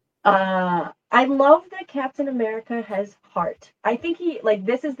 I love that Captain America has heart. I think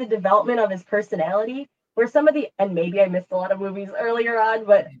this is the development of his personality, where some of and maybe I missed a lot of movies earlier on,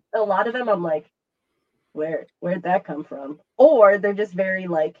 but a lot of them I'm like, where'd that come from? Or they're just very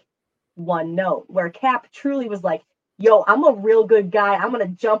one note, where Cap truly was like, yo, I'm a real good guy. I'm going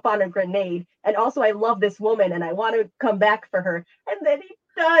to jump on a grenade. And also I love this woman and I want to come back for her. And then he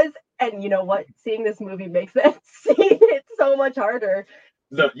does. And you know what? Seeing this movie makes that scene it so much harder.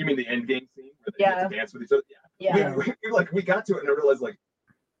 You mean the end game scene where they get to dance with each other? Yeah. We got to it and I realized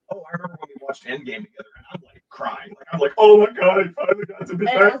oh, I remember when we watched Endgame together and I'm crying. I'm like, oh my god, I finally got to be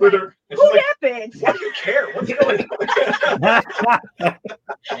back with her. And who that bitch? Why do you care? What's going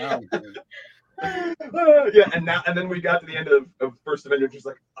on? And then we got to the end of First Avengers, just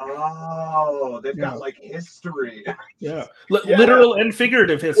oh, they've got history. Literal and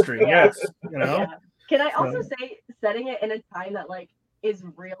figurative history. Yes, you know. Yeah. Can I also say, setting it in a time that is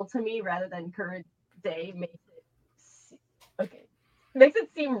real to me rather than current day makes it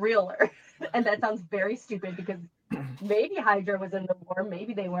seem realer. And that sounds very stupid because maybe Hydra was in the war,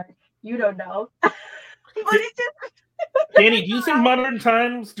 maybe they weren't. You don't know. But it just Danny, do you think modern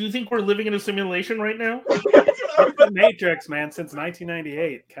times? Do you think we're living in a simulation right now? The Matrix, man, since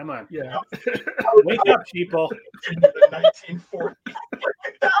 1998. Come on, wake up, people. The 1940s.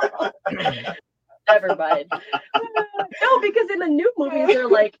 Never mind. No, because in the new movies they're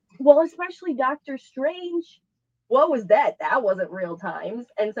especially Doctor Strange. What was that? That wasn't real times,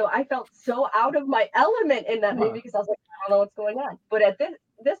 and so I felt so out of my element in that movie because I was like, I don't know what's going on. But at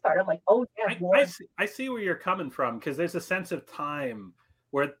this part, I'm like, oh yeah, I see where you're coming from because there's a sense of time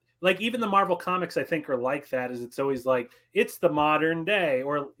where, even the Marvel comics, I think, are like that. Is it's always it's the modern day,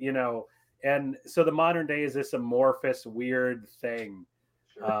 or and so the modern day is this amorphous, weird thing.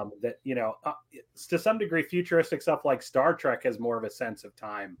 That to some degree, futuristic stuff like Star Trek has more of a sense of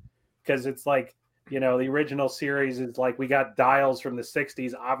time because it's the original series is we got dials from the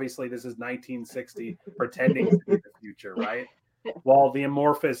 60s. Obviously, this is 1960 pretending to be the future, right? While the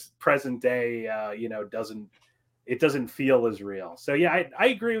amorphous present day, doesn't feel as real. So yeah, I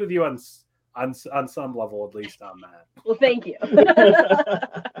agree with you on some level, at least on that. Well, thank you.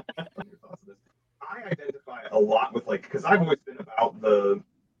 I identify a lot with because I've always been about the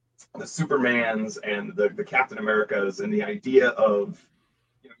Supermans and the Captain Americas and the idea of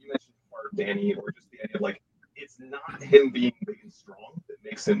you mentioned part Danny, or just the idea of it's not him being big and strong that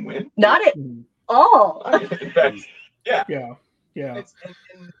makes him win. Not at all. In fact, yeah. And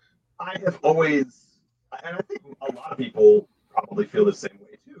I have always, and I think a lot of people probably feel the same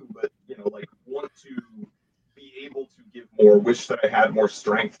way too, but want to be able to give more, wish that I had more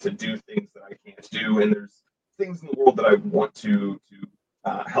strength to do things that I can't do, and there's things in the world that I want to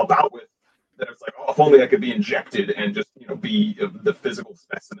help out with that it's like, oh, if only I could be injected and just be the physical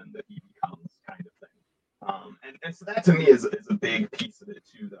specimen that he becomes, kind of thing. And so that to me is a big piece of it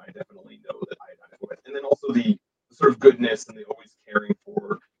too that I definitely know that I identify with. And then also the sort of goodness and the always caring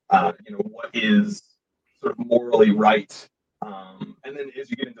for what is sort of morally right. And then as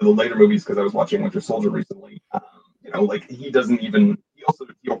you get into the later movies, because I was watching Winter Soldier recently, like he also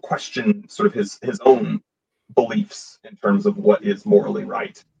question sort of his own beliefs in terms of what is morally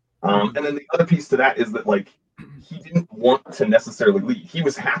right. And then the other piece to that is that like he didn't want to necessarily lead. He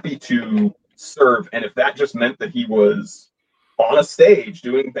was happy to serve, and if that just meant that he was on a stage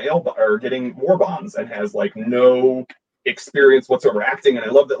doing bail or getting war bonds and has like no experience whatsoever acting. And I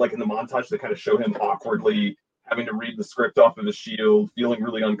love that like in the montage they kind of show him awkwardly having to read the script off of his shield, feeling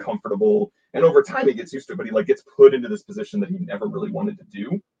really uncomfortable. And over time he gets used to it, but he like gets put into this position that he never really wanted to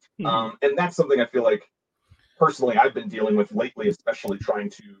do. And that's something I feel like personally I've been dealing with lately, especially trying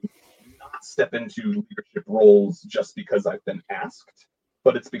to not step into leadership roles just because I've been asked.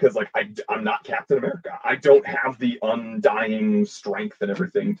 But it's because like I'm not Captain America. I don't have the undying strength and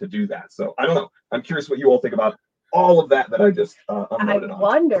everything to do that. So I don't know. I'm curious what you all think about all of that I just unloaded on. I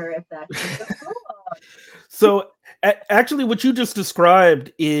wonder if that's So actually what you just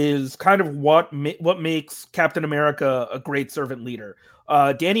described is kind of what makes Captain America a great servant leader.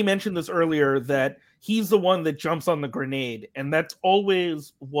 Danny mentioned this earlier, that he's the one that jumps on the grenade, and that's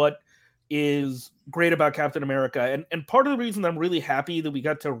always what is great about Captain America. And part of the reason I'm really happy that we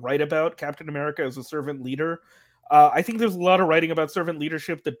got to write about Captain America as a servant leader, I think there's a lot of writing about servant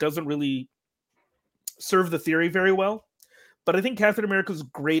leadership that doesn't really serve the theory very well. But I think Captain America is a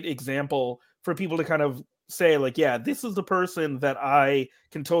great example for people to kind of say, like, yeah, this is the person that I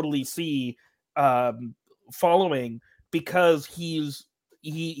can totally see following, because he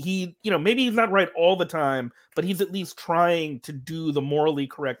maybe he's not right all the time, but he's at least trying to do the morally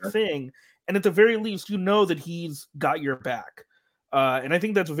correct thing. And at the very least, that he's got your back. And I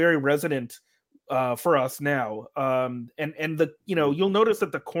think that's very resonant for us now. And you'll notice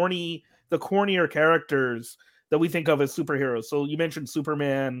that the cornier characters that we think of as superheroes. So you mentioned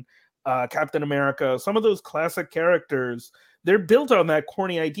Superman, Captain America, some of those classic characters, they're built on that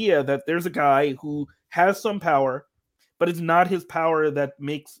corny idea that there's a guy who has some power, but it's not his power that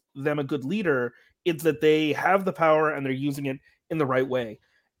makes them a good leader. It's that they have the power and they're using it in the right way.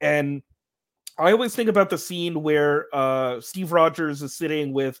 And I always think about the scene where Steve Rogers is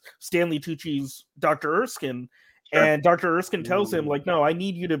sitting with Stanley Tucci's Dr. Erskine, and Dr. Erskine tells him, like, no, I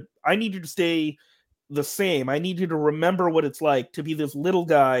need you to stay the same. I need you to remember what it's like to be this little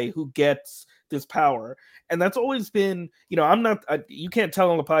guy who gets this power. And that's always been, I'm not, you can't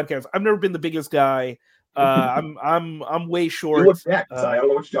tell on the podcast, I've never been the biggest guy. I'm way short. You look jacked, I don't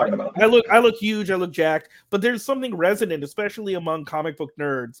know what you're talking about. I look huge, I look jacked, but there's something resonant, especially among comic book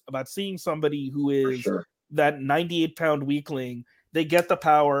nerds, about seeing somebody who is that 98-pound weakling. They get the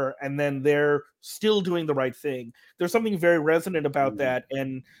power and then they're still doing the right thing. There's something very resonant about that.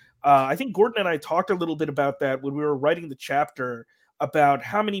 And I think Gordon and I talked a little bit about that when we were writing the chapter, about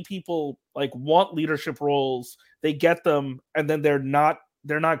how many people like want leadership roles, they get them, and then they're not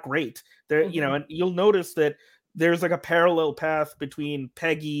great. They're, and you'll notice that there's like a parallel path between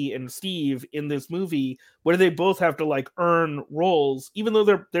Peggy and Steve in this movie, where they both have to like earn roles, even though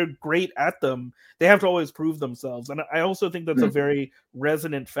they're great at them. They have to always prove themselves. And I also think that's a very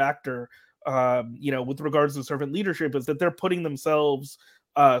resonant factor, with regards to servant leadership, is that they're putting themselves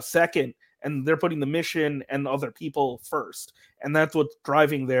second, and they're putting the mission and other people first, and that's what's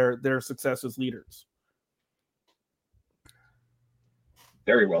driving their success as leaders.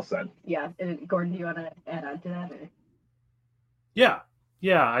 Very well said. Yeah. Gordon, do you want to add on to that? Or? Yeah.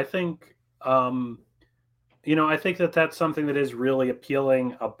 I think, I think that that's something that is really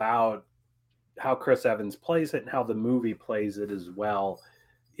appealing about how Chris Evans plays it and how the movie plays it as well,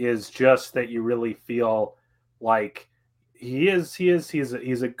 is just that you really feel like he's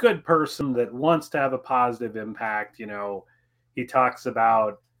a good person that wants to have a positive impact. He talks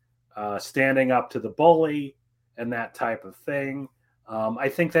about standing up to the bully and that type of thing. I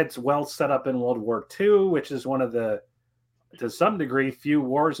think that's well set up in World War II, which is one of the, to some degree, few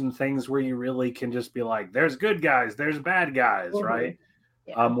wars and things where you really can just be like, there's good guys, there's bad guys, right?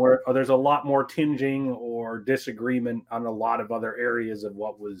 Yeah. Where there's a lot more tinging or disagreement on a lot of other areas of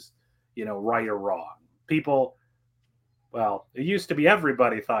what was, right or wrong. People, well, it used to be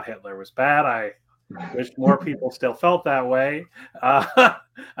everybody thought Hitler was bad. I wish more people still felt that way. I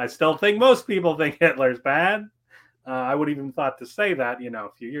still think most people think Hitler's bad. I would even thought to say that, a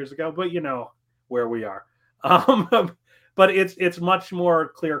few years ago, but where we are. But it's much more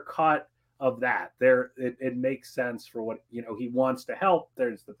clear cut of that. It makes sense for what, he wants to help.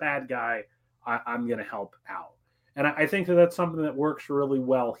 There's the bad guy I'm going to help out. And I think that that's something that works really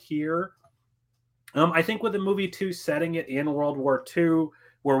well here. I think with the movie too, setting it in World War II,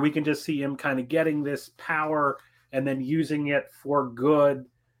 where we can just see him kind of getting this power and then using it for good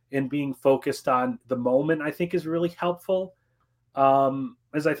and being focused on the moment, I think is really helpful.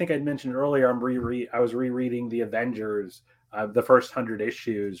 As I think I mentioned earlier, I was rereading the Avengers, the first 100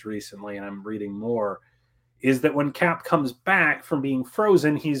 issues recently, and I'm reading more. Is that when Cap comes back from being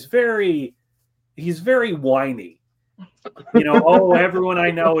frozen, he's very whiny. Oh, everyone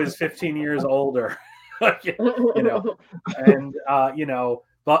I know is 15 years older. And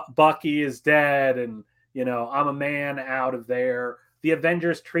Bucky is dead, and I'm a man out of there. The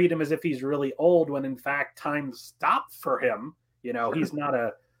Avengers treat him as if he's really old, when in fact time stopped for him. He's not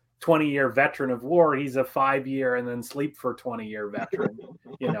a 20-year veteran of war. He's a 5-year and then sleep for 20-year veteran.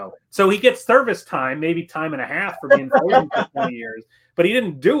 So he gets service time, maybe time and a half for being frozen for 20 years, but he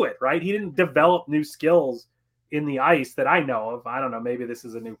didn't do it, right? He didn't develop new skills in the ice that I know of. I don't know. Maybe this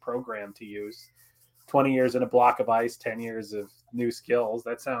is a new program to use. 20 years in a block of ice, 10 years of new skills.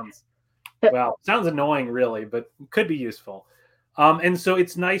 That sounds annoying, really, but could be useful. And so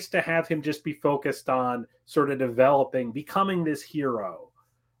it's nice to have him just be focused on sort of becoming this hero,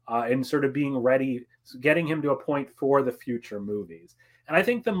 and sort of being ready, getting him to a point for the future movies. And I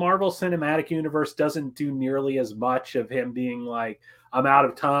think the Marvel Cinematic Universe doesn't do nearly as much of him being like, I'm out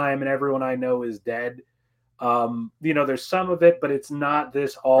of time and everyone I know is dead. There's some of it, but it's not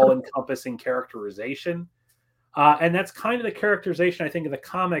this all-encompassing characterization. And that's kind of the characterization, I think, of the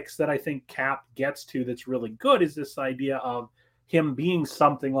comics that I think Cap gets to that's really good, is this idea of him being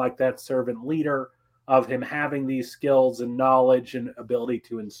something like that servant leader, of him having these skills and knowledge and ability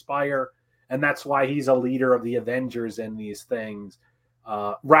to inspire. And that's why he's a leader of the Avengers in these things,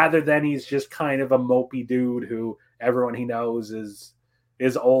 rather than he's just kind of a mopey dude who everyone he knows is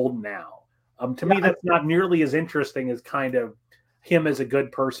old now. To me, that's not nearly as interesting as kind of him as a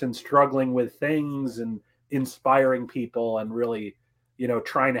good person struggling with things and inspiring people and really,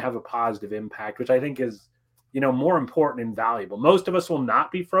 trying to have a positive impact, which I think is, more important and valuable. Most of us will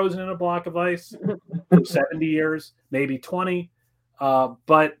not be frozen in a block of ice for 70 years, maybe 20.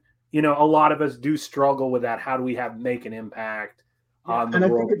 But, a lot of us do struggle with that. How do we make an impact on the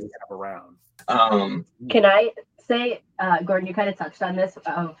world we have around? Can I say, Gordon, you kind of touched on this,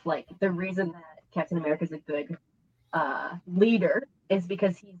 of like the reason that Captain America is a good leader is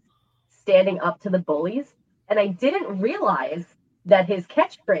because he's standing up to the bullies. And I didn't realize that his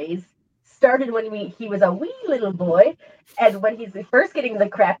catchphrase started when he was a wee little boy. And when he's first getting the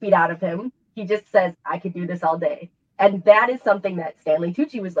crap beat out of him, he just says, I could do this all day. And that is something that Stanley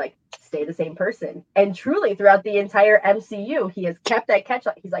Tucci was like, stay the same person. And truly, throughout the entire MCU, he has kept that catch.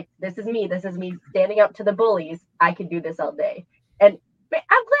 He's like, this is me standing up to the bullies. I could do this all day. And I'm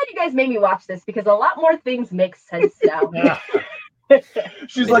glad you guys made me watch this, because a lot more things make sense now.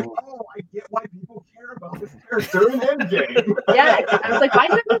 She's like, oh, I get why people care about this character in Endgame. Yeah, I was like, why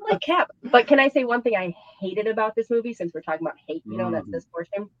is everyone like Cap? But can I say one thing I hated about this movie, since we're talking about hate, that's this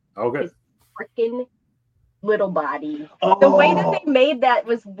portion? Okay. His freaking little body. Oh. The way that they made that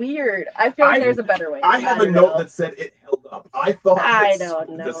was weird. I feel like there's a better way. I have a note that said it held up. I thought I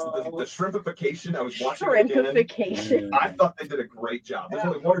don't know. The shrimpification, I was watching shrimpification. Again, I thought they did a great job. There's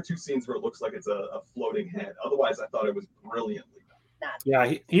only one or two scenes where it looks like it's a floating head. Otherwise, I thought it was brilliantly done.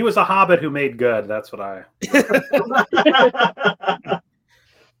 Yeah, he was a hobbit who made good. That's what I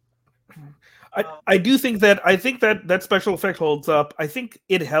do think that special effect holds up. I think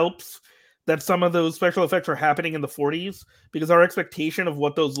it helps that some of those special effects are happening in the 40s, because our expectation of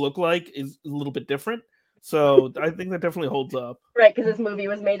what those look like is a little bit different. So I think that definitely holds up. Right, because this movie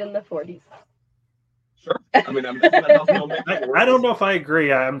was made in the 40s. Sure. I mean, I don't know if I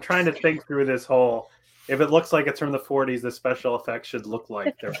agree. I'm trying to think through this whole. If it looks like it's from the 40s, the special effects should look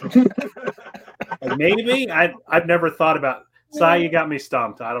like they're from. Maybe I've never thought about. Sai, you got me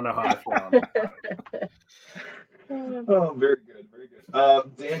stumped. I don't know how I feel. Oh, very good, very good.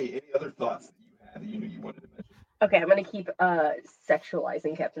 Danny, any other thoughts that you had that you knew you wanted to mention? Okay, I'm gonna keep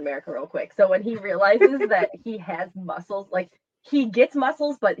sexualizing Captain America real quick. So when he realizes that he has muscles, like he gets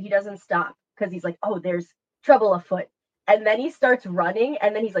muscles, but he doesn't stop because he's like, oh, there's trouble afoot, and then he starts running,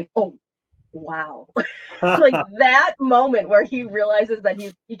 and then he's like, oh. Wow. Like that moment where he realizes that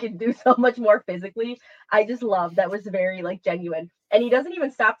he can do so much more physically, I just love. That was very like genuine. And he doesn't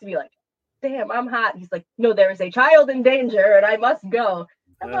even stop to be like, damn, I'm hot. He's like, no, there is a child in danger and I must go.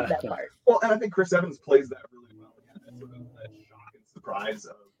 I love that part. Well, and I think Chris Evans plays that really well. That sort of that shock and surprise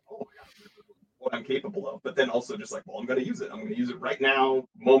of, oh my God, this is what I'm capable of. But then also just like, well, I'm going to use it. I'm going to use it right now,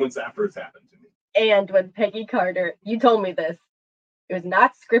 moments after it's happened to me. And when Peggy Carter, you told me this, it was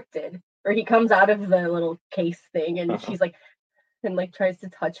not scripted. or he comes out of the little case thing, and she's like, and like tries to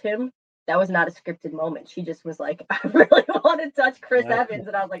touch him. That was not a scripted moment. She just was like, I really want to touch Chris Evans,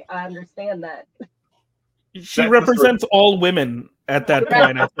 and I was like, I understand that. She represents all women at that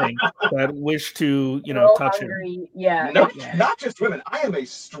point, I think, that wish to, touch hungry. him. Yeah. Not just women. I am a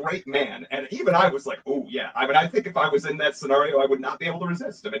straight man, and even I was like, oh yeah. I mean, I think if I was in that scenario, I would not be able to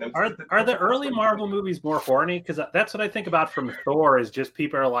resist. I mean, are the early Marvel movies more horny? Because that's what I think about from Thor. Is just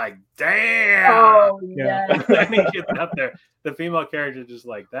people are like, damn. Oh yeah. I mean, get out there. The female character is just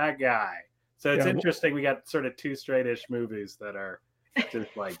like that guy. So it's interesting. We got sort of two straight-ish movies that are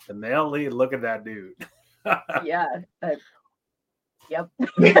just like the male lead. Look at that dude. Yeah. Yep.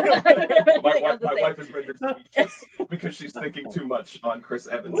 my wife is rendered speechless because she's thinking too much on Chris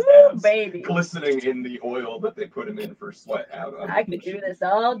Evans' abs, baby, glistening in the oil that they put him in for sweat out. I could do this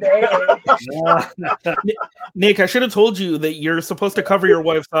all day. Nick, I should have told you that you're supposed to cover your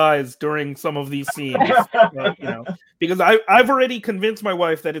wife's eyes during some of these scenes, because I've already convinced my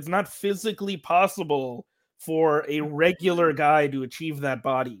wife that it's not physically possible for a regular guy to achieve that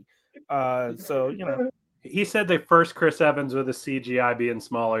body. He said the first Chris Evans with a CGI being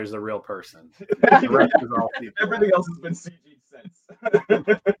smaller is a real person. The rest is all everything else has been CG since.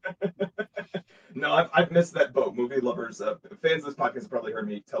 No, I've missed that boat. Movie lovers, fans of this podcast have probably heard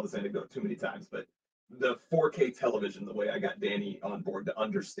me tell this anecdote too many times, but the 4K television, the way I got Danny on board to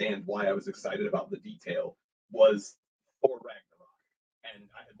understand why I was excited about the detail was Thor Ragnarok. And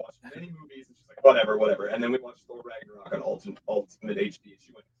I had watched many movies, and she's like, whatever. And then we watched Thor Ragnarok on Ultimate HD, and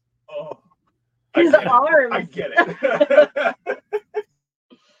she went, oh. His arms. I get it.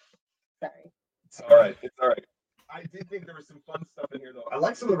 Sorry. It's all right. I did think there was some fun stuff in here, though. I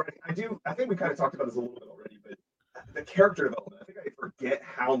like some of the writing. I think we kind of talked about this a little bit already, but the character development, I think I forget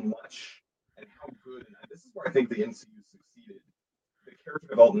how much and how good, and this is where I think the MCU succeeded. The character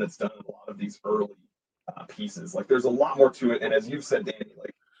development that's done in a lot of these early pieces. Like, there's a lot more to it, and as you've said, Danny,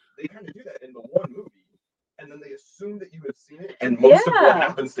 like, they kind of do that in the one movie. And then they assume that you have seen it, and most of what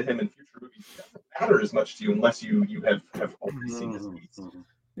happens to him in future movies doesn't matter as much to you unless you have already seen his movies.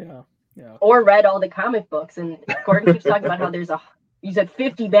 Yeah. Or read all the comic books. And Gordon keeps talking about how you said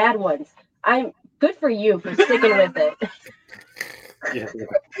 50 bad ones. I'm good for you for sticking with it.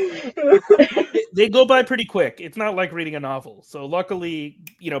 They go by pretty quick. It's not like reading a novel. So luckily,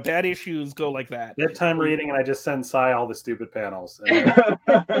 bad issues go like that. Bedtime reading, and I just send Cy all the stupid panels.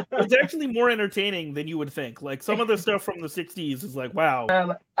 It's actually more entertaining than you would think. Like, some of the stuff from the 60s is like,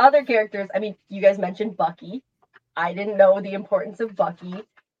 wow. Other characters, I mean, you guys mentioned Bucky. I didn't know the importance of Bucky.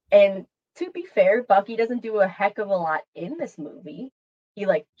 And to be fair, Bucky doesn't do a heck of a lot in this movie. He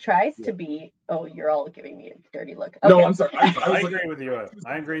tries to be. Oh, you're all giving me a dirty look. Okay. No, I'm sorry. I agree with you.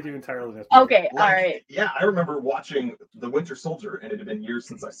 I agree with you entirely. Okay, all right. Yeah, I remember watching The Winter Soldier, and it had been years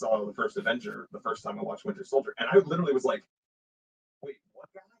since I saw the first Avenger. The first time I watched Winter Soldier, and I literally was like, "Wait, what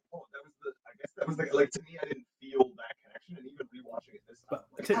guy? Oh, that was the. I guess that was the. Like, to me, I didn't feel that connection, and even rewatching it this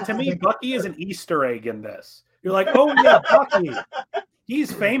time. To me, Bucky is an Easter egg in this. You're like, oh yeah, Bucky.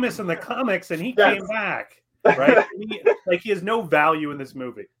 He's famous in the comics, and he came back. Right? He has no value in this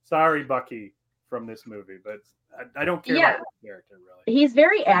movie. Sorry, Bucky, from this movie, but I don't care about the character, really. He's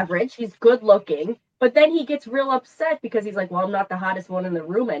very average. He's good looking, but then he gets real upset because he's like, well, I'm not the hottest one in the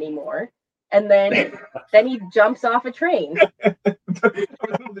room anymore. And then he jumps off a train. He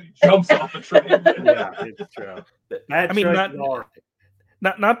jumps off a train. Yeah, it's true. I mean,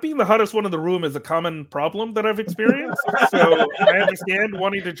 not being the hottest one in the room is a common problem that I've experienced. So I understand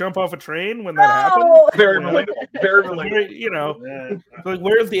wanting to jump off a train when that happens. Very relatable. Very relatable. Like,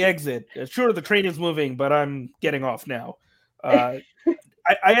 where's the exit? Sure, the train is moving, but I'm getting off now. I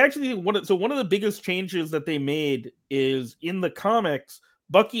actually one of the biggest changes that they made is in the comics,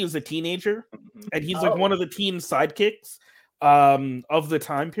 Bucky is a teenager, and he's like one of the teen sidekicks of the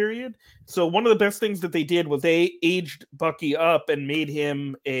time period. So one of the best things that they did was they aged Bucky up and made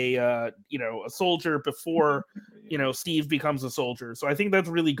him a soldier before Steve becomes a soldier. So I think that's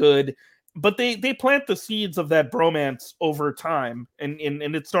really good. But they plant the seeds of that bromance over time, and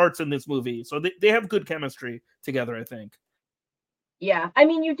it starts in this movie. So they have good chemistry together, I think. Yeah, I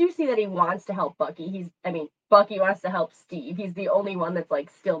mean, you do see that he wants to help Bucky. Bucky wants to help Steve. He's the only one that's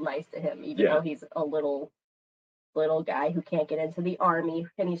still nice to him, even though he's a little guy who can't get into the army,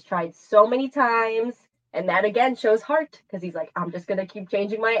 and he's tried so many times, and that again shows heart, because he's like, I'm just gonna keep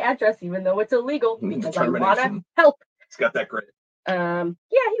changing my address even though it's illegal because I want to help. He's got that grit. Yeah,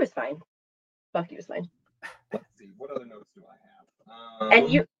 he was fine. Bucky was fine. Let's see, what other notes do I have?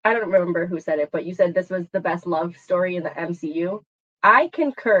 And I don't remember who said it, but you said this was the best love story in the MCU. I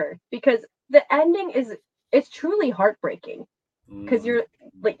concur, because the ending it's truly heartbreaking. because you're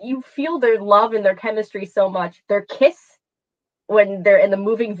like, you feel their love and their chemistry so much. Their kiss when they're in the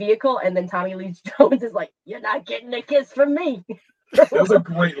moving vehicle, and then Tommy Lee Jones is like, "You're not getting a kiss from me." That was a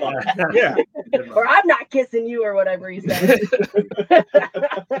great line. Yeah. Or I'm not kissing you, or whatever he said.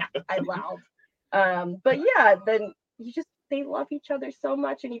 I laughed. But yeah, then they love each other so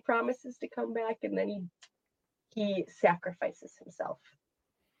much, and he promises to come back, and then he sacrifices himself,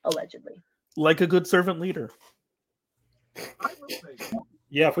 allegedly. Like a good servant leader.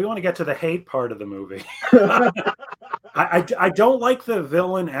 Yeah, if we want to get to the hate part of the movie, I don't like the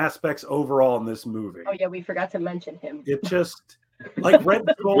villain aspects overall in this movie. Oh yeah, we forgot to mention him. It just like Red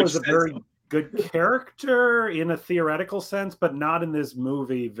Skull is a very good character in a theoretical sense, but not in this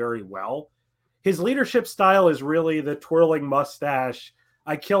movie very well. His leadership style is really the twirling mustache.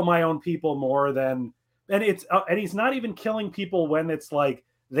 I kill my own people more than, and he's not even killing people when it's like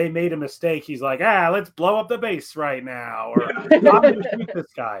they made a mistake. He's like, let's blow up the base right now, or I'm going to shoot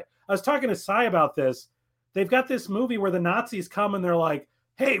this guy. I was talking to Sai about this. They've got this movie where the Nazis come and they're like,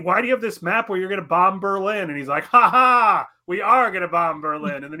 hey, why do you have this map where you're going to bomb Berlin? And he's like, ha, we are going to bomb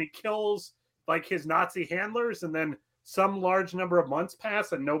Berlin. And then he kills like his Nazi handlers, and then some large number of months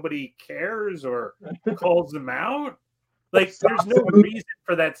pass and nobody cares or calls them out. Like, there's no reason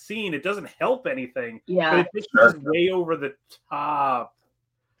for that scene. It doesn't help anything. Yeah. But it's just way over the top.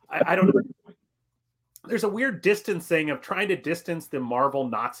 I don't know. There's a weird distancing of trying to distance the Marvel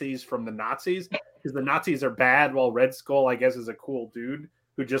Nazis from the Nazis, because the Nazis are bad, while Red Skull, I guess, is a cool dude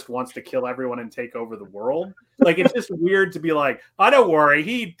who just wants to kill everyone and take over the world. Like, it's just weird to be like, oh, don't worry,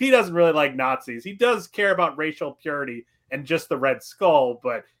 he doesn't really like Nazis. He does care about racial purity and just the Red Skull,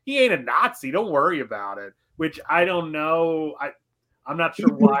 but he ain't a Nazi. Don't worry about it. Which I don't know. I'm not sure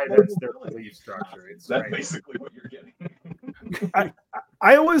why that's their belief structure. That's basically what you're getting.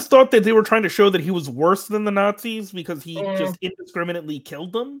 I always thought that they were trying to show that he was worse than the Nazis because he just indiscriminately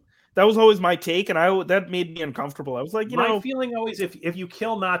killed them. That was always my take, and that made me uncomfortable. I was like, my feeling always, if you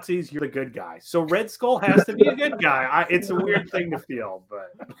kill Nazis, you're the good guy. So Red Skull has to be a good guy. It's a weird thing to feel,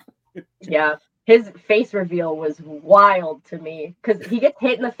 but yeah, his face reveal was wild to me because he gets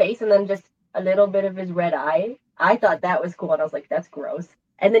hit in the face and then just a little bit of his red eye. I thought that was cool, and I was like, that's gross.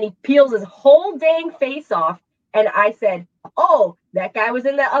 And then he peels his whole dang face off, and I said, oh, that guy was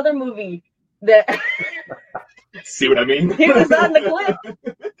in that other movie. That see what I mean? He was on the cliff.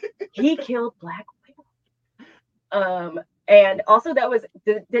 He killed Black Widow. And also that was,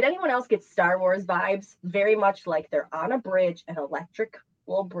 did anyone else get Star Wars vibes? Very much like they're on a bridge, an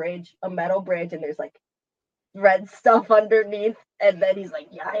electrical bridge, a metal bridge, and there's like red stuff underneath, and then he's like,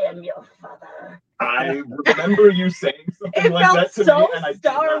 yeah, I am your father. I remember you saying something like that to me, and I did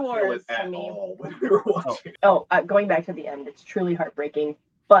not feel it at all when we were watching. Going back to the end, it's truly heartbreaking,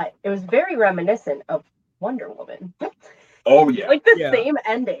 but it was very reminiscent of Wonder Woman. Oh yeah, like the same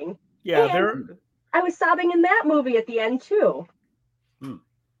ending. Yeah, and I was sobbing in that movie at the end too.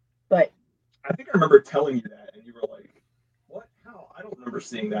 But I think I remember telling you that, and you were like, "What? How? I don't remember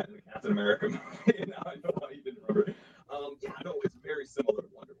seeing that in the Captain America movie." And now I know why you didn't remember it. Yeah, no, it's very similar to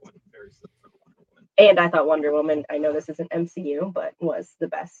Wonder Woman. Very similar to Wonder Woman. And I thought Wonder Woman, I know this isn't MCU, but was the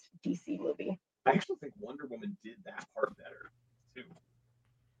best DC movie. I actually think Wonder Woman did that part better too.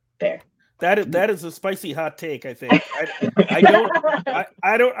 Fair. That is a spicy hot take. I think I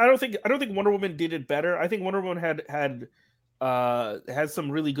don't think Wonder Woman did it better. I think Wonder Woman has some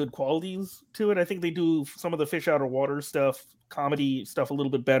really good qualities to it. I think they do some of the fish out of water stuff, comedy stuff a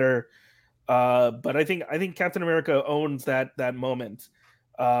little bit better. But I think Captain America owns that moment.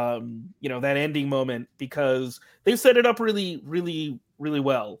 That ending moment, because they set it up really, really, really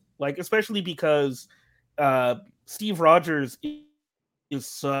well. Like, especially because Steve Rogers is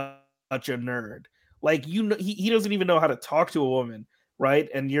such a nerd. Like, he doesn't even know how to talk to a woman, right?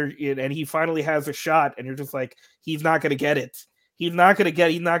 And he finally has a shot, and you're just like, he's not gonna get it. He's not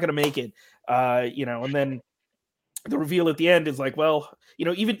gonna make it. And then the reveal at the end is like, well,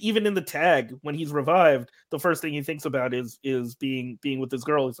 even in the tag when he's revived, the first thing he thinks about is being with this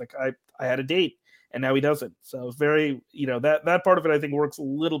girl. He's like, I had a date, and now he doesn't. So it's very, that part of it I think works a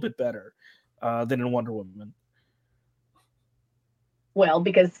little bit better than in Wonder Woman. Well,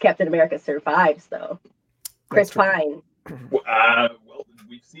 because Captain America survives, though. Chris Pine. Well,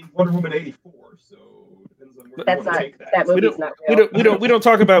 we've seen Wonder Woman 84, so depends on where that's you not take that. that movie's not real. We don't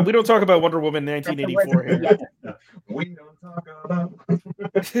talk about Wonder Woman 1984 here. We don't talk about.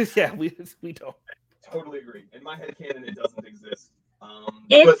 Yeah, we don't. Totally agree. In my head canon, it doesn't exist.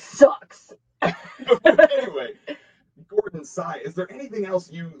 It sucks. Anyway, Gordon, Sai, is there anything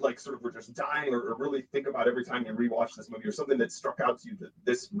else you sort of were just dying or really think about every time you rewatch this movie, or something that struck out to you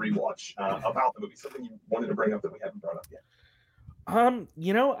this rewatch about the movie, something you wanted to bring up that we haven't brought up yet?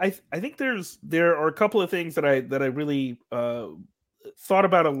 I think there are a couple of things that I really thought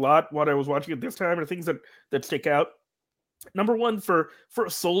about a lot while I was watching it this time, or things that stick out. Number one, for a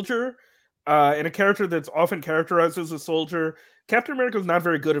soldier, and a character that's often characterized as a soldier, Captain America is not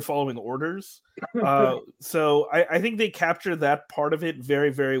very good at following orders. So I think they capture that part of it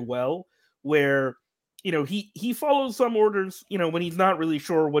very, very well, where he follows some orders, when he's not really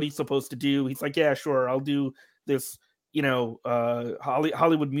sure what he's supposed to do. He's like, yeah, sure, I'll do this,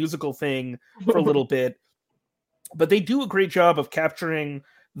 Hollywood musical thing for a little bit. But they do a great job of capturing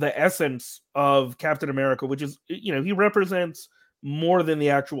the essence of Captain America, which is, he represents more than the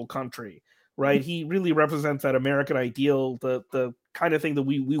actual country, right? He really represents that American ideal, the kind of thing that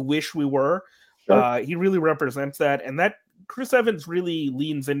we wish we were. Sure. He really represents that, and that Chris Evans really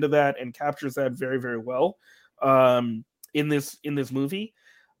leans into that and captures that very, very well in this movie.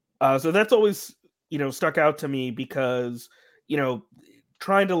 So that's always stuck out to me, because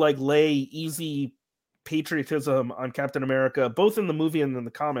trying to lay easy patriotism on Captain America, both in the movie and in the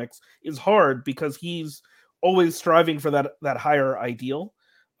comics, is hard, because he's always striving for that higher ideal.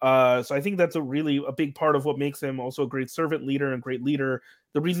 So I think that's a big part of what makes him also a great servant leader and great leader.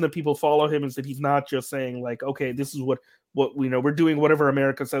 The reason that people follow him is that he's not just saying okay, this is what we're doing whatever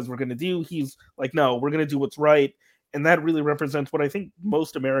America says we're going to do. He's like, no, we're going to do what's right. And that really represents what I think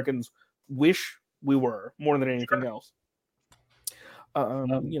most Americans wish we were, more than anything else.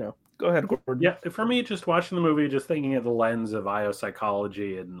 Go ahead, Gordon. Yeah, for me, just watching the movie, just thinking of the lens of IO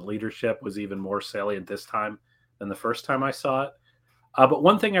psychology and leadership was even more salient this time than the first time I saw it. But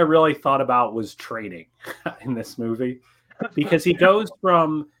one thing I really thought about was training in this movie, because he goes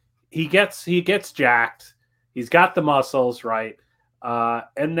from he gets jacked, he's got the muscles, right,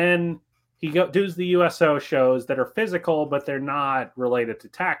 and then he does the USO shows that are physical, but they're not related to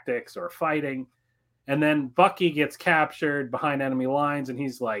tactics or fighting. And then Bucky gets captured behind enemy lines, and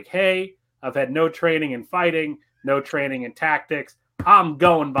he's like, hey, I've had no training in fighting, no training in tactics. I'm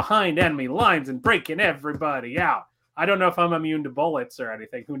going behind enemy lines and breaking everybody out. I don't know if I'm immune to bullets or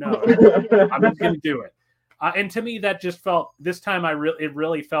anything. Who knows? I'm just going to do it. And to me, that just felt, this time it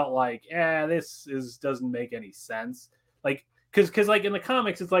really felt like, this doesn't make any sense. Because in the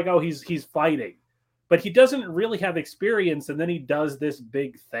comics, it's like, oh, he's fighting. But he doesn't really have experience, and then he does this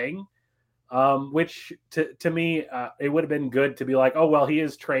big thing. Which to me, it would have been good to be like, oh, well, he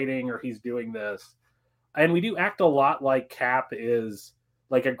is training or he's doing this. And we do act a lot like Cap is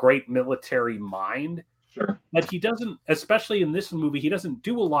like a great military mind. Sure. But he doesn't, especially in this movie, he doesn't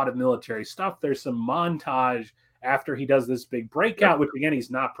do a lot of military stuff. There's some montage after he does this big breakout, which again,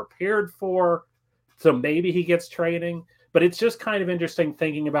 he's not prepared for. So maybe he gets training. But it's just kind of interesting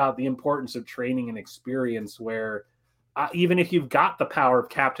thinking about the importance of training and experience, where even if you've got the power of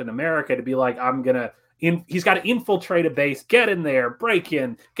Captain America to be like, he's got to infiltrate a base, get in there, break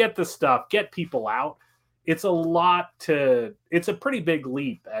in, get the stuff, get people out. It's a pretty big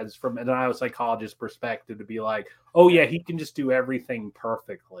leap as from an IO psychologist perspective to be like, oh yeah, he can just do everything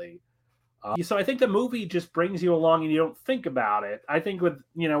perfectly. So I think the movie just brings you along and you don't think about it. I think with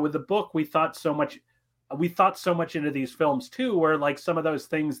the book, we thought so much into these films too, where like some of those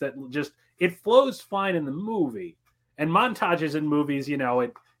things that just, it flows fine in the movie. And montages in movies,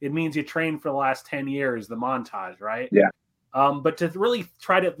 it means you trained for the last 10 years, the montage, right? Yeah. But to really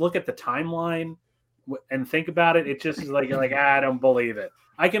try to look at the timeline and think about it, it just is like I don't believe it.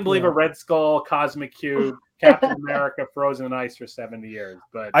 I can believe a Red Skull, Cosmic Cube, Captain America frozen in ice for 70 years,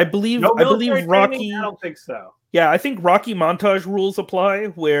 but I believe Rocky. I don't think so. Yeah, I think Rocky montage rules apply,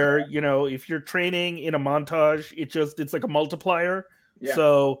 where if you're training in a montage, it's like a multiplier. Yeah.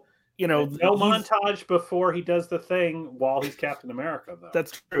 So no montage before he does the thing while he's Captain America, though.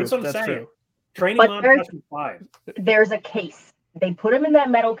 That's true. That's what I'm saying. True. Training montage is fine. There's a case. They put him in that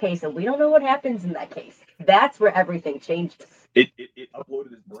metal case, and we don't know what happens in that case. That's where everything changes. It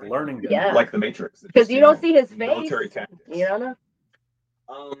uploaded his brain. Learning, like the Matrix. Because you don't see his face. Military tactics. You don't know.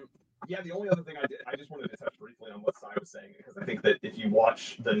 Yeah, the only other thing I just wanted to touch briefly on what Sai was saying, because I think that if you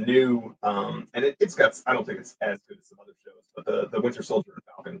watch the new, and it's got, I don't think it's as good as some other shows, but the Winter Soldier and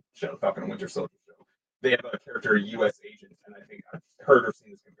Falcon show, Falcon and Winter Soldier show, they have a character, U.S. agent, and I think I've heard or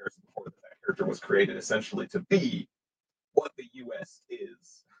seen this comparison before, that character was created essentially to be what the U.S.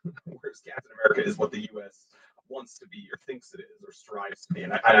 is, whereas Captain America is what the U.S. wants to be or thinks it is or strives to be,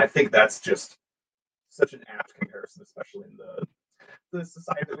 and I think that's just such an apt comparison, especially in the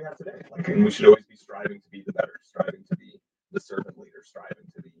society that we have today. And we should always be striving to be the better, striving to be the servant leader, striving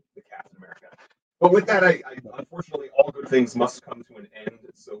to be the Captain America. But with that, I unfortunately, all good things must come to an end.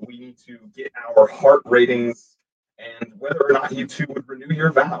 So we need to get our heart ratings and whether or not you two would renew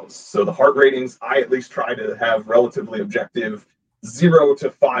your vows. So the heart ratings, I at least try to have relatively objective 0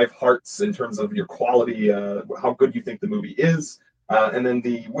 to 5 hearts in terms of your quality, how good you think the movie is. And then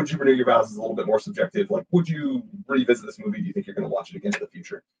the would you renew your vows is a little bit more subjective. Like, would you revisit this movie? Do you think you're going to watch it again in the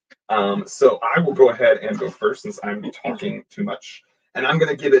future? So I will go ahead and go first since I'm talking too much. And I'm going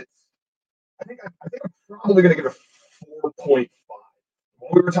to give it, I think I'm probably going to give it 4.5.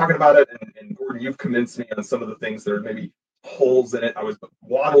 While we were talking about it, and Gordon, you've convinced me on some of the things that are maybe holes in it. I was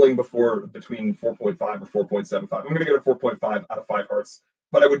waddling before between 4.5 or 4.75. I'm going to give it 4.5 out of 5 hearts,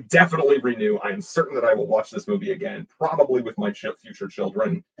 but I would definitely renew. I am certain that I will watch this movie again, probably with my future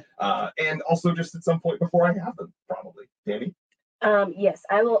children, and also just at some point before I have them, probably. Danny? Yes,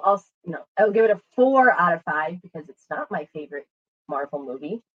 I will also, no, I will give it a 4 out of 5 because it's not my favorite Marvel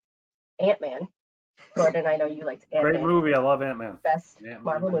movie. Ant-Man. Gordon, I know you liked Ant-Man. Great movie. I love Ant-Man. Best Ant-Man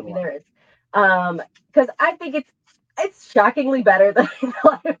Marvel number movie one. there is. Because I think it's shockingly better than I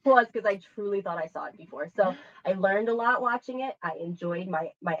thought it was because I truly thought I saw it before. So I learned a lot watching it. I enjoyed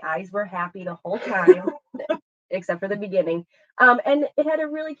my eyes were happy the whole time, except for the beginning. And it had a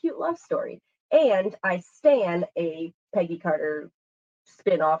really cute love story. And I stan a Peggy Carter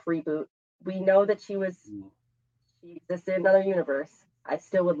spin-off reboot. We know that she exists in another universe. I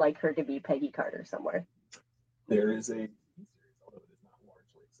still would like her to be Peggy Carter somewhere. There is a series, although it is not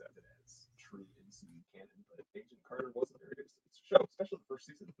largely accepted as true MCU canon, but Agent Carter was a very good show, especially the first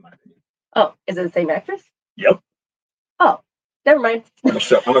season, in my opinion. Oh, is it the same actress? Yep. Oh, never mind. I'm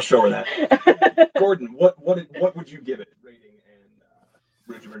gonna show her that. Gordon, what would you give it rating and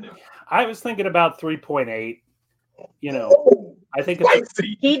would you renew? I was thinking about 3.8. You know, I think it's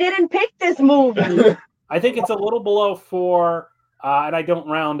he didn't pick this movie. I think it's a little below 4, and I don't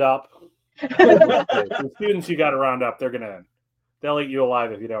round up. The students you got to round up, they'll eat you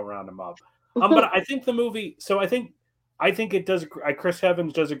alive if you don't round them up. But I think the movie. So I think it does. Chris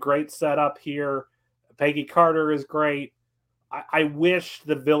Evans does a great setup here. Peggy Carter is great. I wish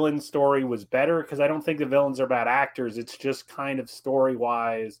the villain story was better because I don't think the villains are bad actors. It's just kind of story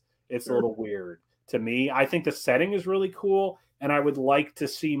wise, it's a little weird to me. I think the setting is really cool, and I would like to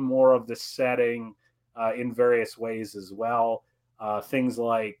see more of the setting in various ways as well. Things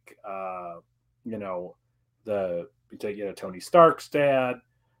like Tony Stark's dad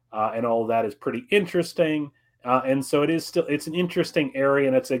and all of that is pretty interesting. And so it's an interesting area,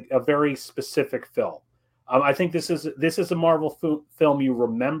 and it's a very specific film. I think this is a Marvel film you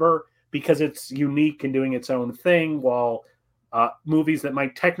remember because it's unique and doing its own thing, while movies that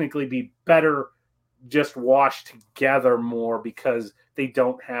might technically be better just wash together more because they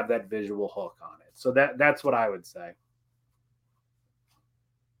don't have that visual hook on it. So that's what I would say.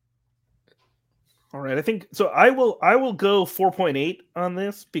 All right, I think so. I will go 4.8 on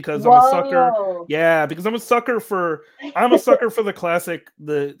this because I'm a sucker. Yeah, because I'm a sucker for the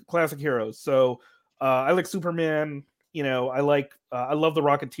classic heroes. So I like Superman. I love the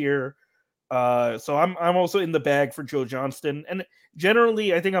Rocketeer. So I'm also in the bag for Joe Johnston. And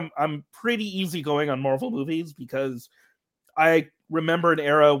generally, I think I'm pretty easygoing on Marvel movies because I remember an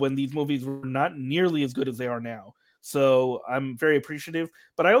era when these movies were not nearly as good as they are now. So I'm very appreciative,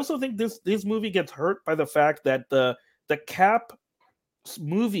 but I also think this movie gets hurt by the fact that the Cap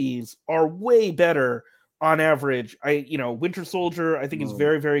movies are way better on average. Winter Soldier I think is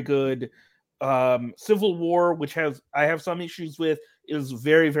very, very good. Civil War, which I have some issues with, is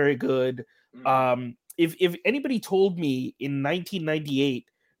very, very good. If anybody told me in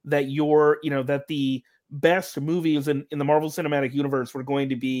 1998 that that the best movies in the Marvel Cinematic Universe were going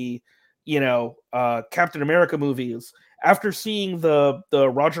to be Captain America movies, after seeing the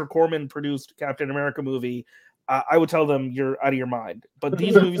Roger Corman produced Captain America movie, I would tell them you're out of your mind. But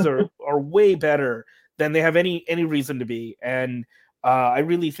these movies are way better than they have any reason to be. And I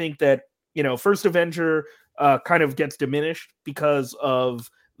really think that First Avenger kind of gets diminished because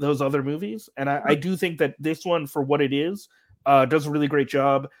of those other movies. And I do think that this one, for what it is, does a really great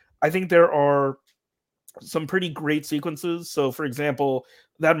job. I think there are some pretty great sequences. So, for example,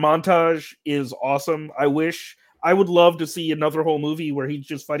 that montage is awesome. I would love to see another whole movie where he's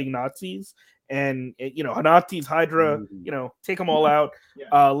just fighting Nazis and Nazis, Hydra, take them all out.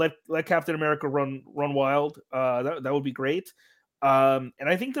 Let Captain America run wild. That would be great. And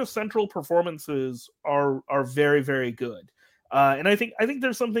I think the central performances are very, very good. And I think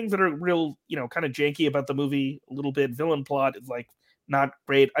there's some things that are real, kind of janky about the movie a little bit. Villain plot is not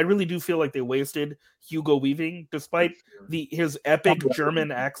great. I really do feel like they wasted Hugo Weaving, despite his epic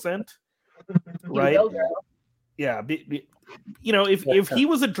German accent. Right? Yeah. If he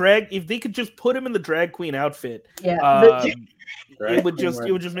was if they could just put him in the drag queen outfit, it would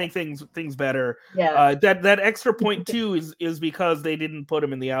just make things better. Yeah. That extra point too is because they didn't put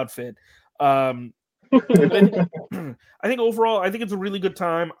him in the outfit. I think overall, I think it's a really good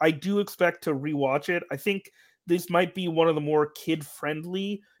time. I do expect to rewatch it. I think this might be one of the more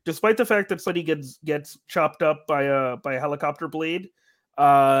kid-friendly, despite the fact that Sunny gets chopped up by a helicopter blade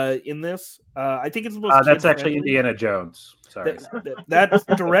in this. I think it's the most that's actually kid-friendly. Indiana Jones. Sorry. That's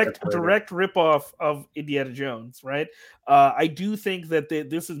direct ripoff of Indiana Jones, right? I do think that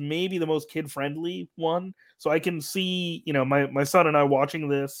this is maybe the most kid-friendly one. So I can see, my son and I watching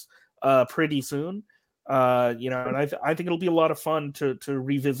this pretty soon. And I think it'll be a lot of fun to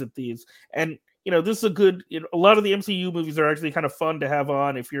revisit these. And this is a good. A lot of the MCU movies are actually kind of fun to have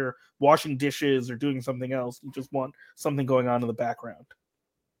on if you're washing dishes or doing something else. You just want something going on in the background.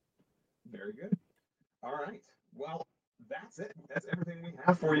 Very good. All right. Well, that's it. That's everything we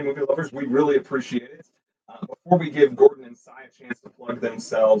have for you, movie lovers. We really appreciate it. Before we give Gordon and Cy a chance to plug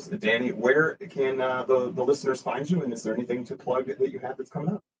themselves, Danny, where can the listeners find you? And is there anything to plug that you have that's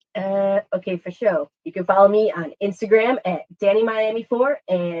coming up? Okay, for sure. You can follow me on Instagram at DannyMiami4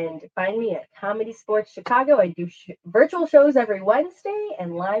 and find me at Comedy Sports Chicago. I do virtual shows every Wednesday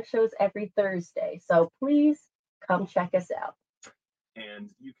and live shows every Thursday. So please come check us out. And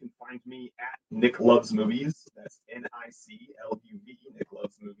you can find me at Nick Loves Movies. That's NICLUV, Nick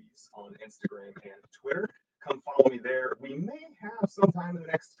Loves Movies, on Instagram and Twitter. Come follow me there. We may have sometime in the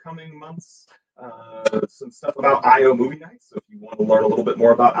next coming months some stuff about IO movie nights. So if you want to learn a little bit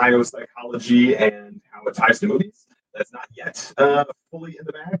more about IO psychology and how it ties to movies, that's not yet fully in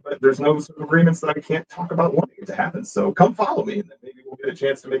the bag, but there's no sort of agreements that I can't talk about wanting it to happen. So come follow me, and then maybe we'll get a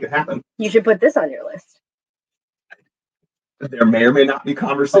chance to make it happen. You should put this on your list. There may or may not be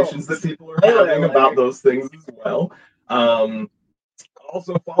conversations that people are having about those things as well.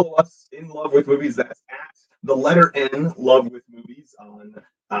 Also follow us in Love with Movies. That's at the letter N, Love with Movies, on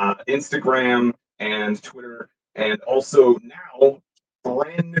Instagram and Twitter. And also now,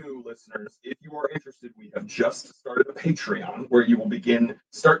 brand new listeners, if you are interested, we have just started a Patreon where you will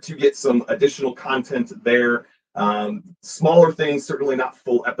start to get some additional content there. Smaller things, certainly not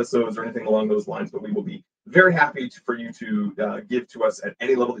full episodes or anything along those lines, but we will be very happy for you to give to us at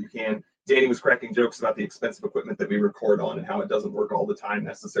any level that you can. Danny was cracking jokes about the expensive equipment that we record on and how it doesn't work all the time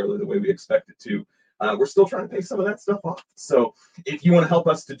necessarily the way we expect it to. We're still trying to pay some of that stuff off. So if you want to help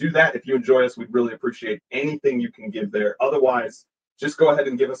us to do that, if you enjoy us, we'd really appreciate anything you can give there. Otherwise, just go ahead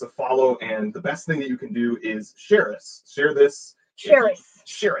and give us a follow. And the best thing that you can do is share us. Share this. Share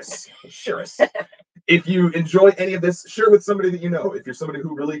us. If you enjoy any of this, share with somebody that you know. If you're somebody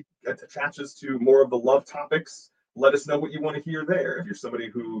who really attaches to more of the love topics, let us know what you want to hear there. If you're somebody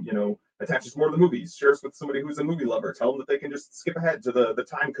who, attaches more to the movies, share us with somebody who's a movie lover. Tell them that they can just skip ahead to the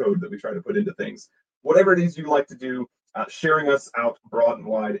time code that we try to put into things. Whatever it is you like to do, sharing us out broad and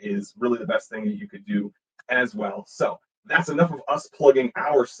wide is really the best thing that you could do as well. So that's enough of us plugging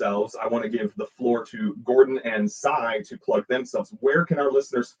ourselves. I want to give the floor to Gordon and Cy to plug themselves. Where can our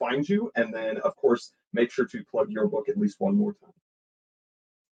listeners find you? And then, of course, make sure to plug your book at least one more time.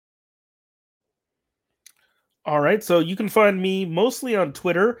 All right, so you can find me mostly on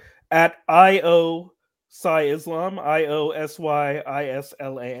Twitter at IO Cy Islam,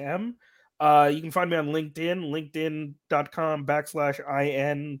 IOSYISLAM. You can find me on LinkedIn,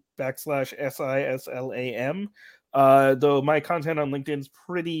 linkedin.com/IN/SISLAM. Though my content on LinkedIn is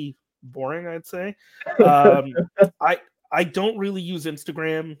pretty boring, I'd say. I don't really use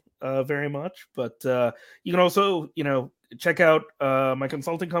Instagram very much, but you can also, check out my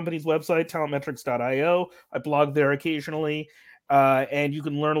consulting company's website, talentmetrics.io. I blog there occasionally, and you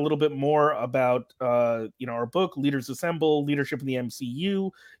can learn a little bit more about our book, Leaders Assemble: Leadership in the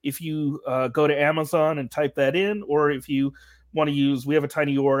MCU. If you go to Amazon and type that in, or if you want to use, we have a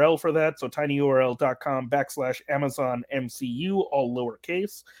tiny URL for that, so tinyurl.com/Amazon MCU, all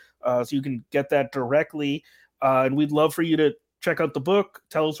lowercase, so you can get that directly. And we'd love for you to check out the book.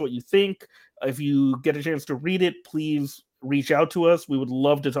 Tell us what you think. If you get a chance to read it, please reach out to us. We would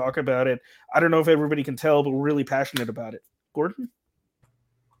love to talk about it. I don't know if everybody can tell, but we're really passionate about it. Gordon?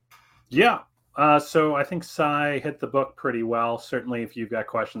 Yeah. So I think Cy hit the book pretty well. Certainly, if you've got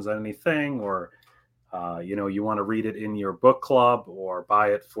questions on anything, or you want to read it in your book club or buy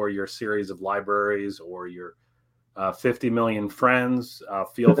it for your series of libraries or your 50 million friends,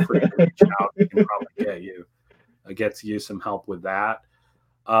 feel free to reach out. We can probably get you some help with that.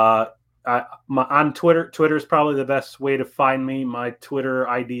 On Twitter is probably the best way to find me. My Twitter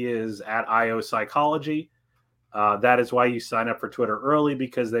ID is at IO Psychology. That is why you sign up for Twitter early,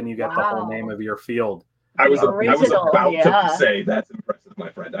 because then you get the whole name of your field. I was about to say that's impressive, my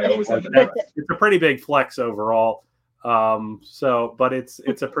friend. I always have that. It's a pretty big flex overall. But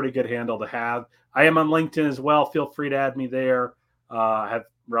it's a pretty good handle to have. I am on LinkedIn as well. Feel free to add me there. I have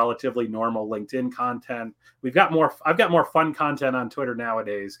relatively normal LinkedIn content. I've got more fun content on Twitter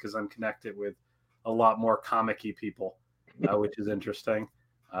nowadays because I'm connected with a lot more comic-y people, which is interesting.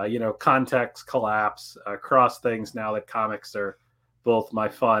 Context collapse, cross things now that comics are both my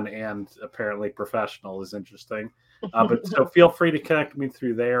fun and apparently professional is interesting. But so feel free to connect me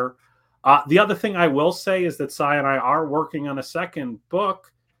through there. The other thing I will say is that Cy and I are working on a second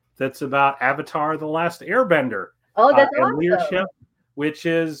book that's about Avatar: The Last Airbender. Oh, that's and awesome. Leadership, which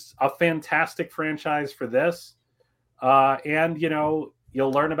is a fantastic franchise for this. And you'll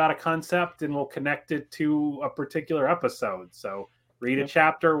learn about a concept and we'll connect it to a particular episode. So read a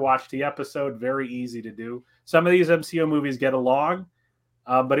chapter, watch the episode, very easy to do. Some of these MCU movies get along,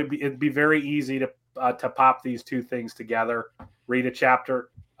 but it'd be very easy to pop these two things together, read a chapter,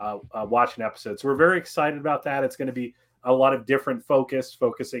 watch an episode. So we're very excited about that. It's going to be a lot of different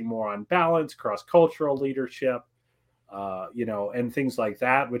focusing more on balance, cross-cultural leadership, and things like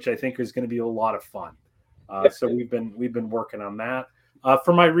that, which I think is going to be a lot of fun. So we've been working on that.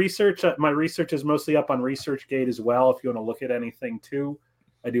 For my research is mostly up on ResearchGate as well. If you want to look at anything too,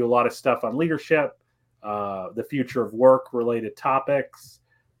 I do a lot of stuff on leadership, the future of work related topics,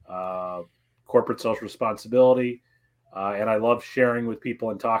 corporate social responsibility. And I love sharing with people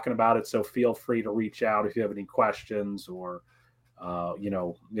and talking about it. So feel free to reach out if you have any questions or,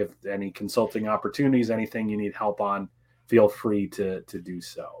 if any consulting opportunities, anything you need help on, feel free to do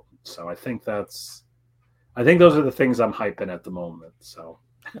so. So I think those are the things I'm hyping at the moment. So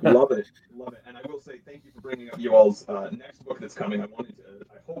love it. And I will say thank you for bringing up you all's next book that's coming. I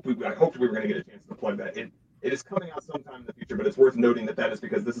hoped we were going to get a chance to plug that. It is coming out sometime in the future, but it's worth noting that is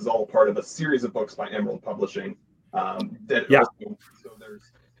because this is all part of a series of books by Emerald Publishing.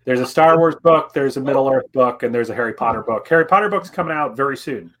 There's a Star Wars book, there's a Middle Earth book, and there's a Harry Potter book. Harry Potter book's coming out very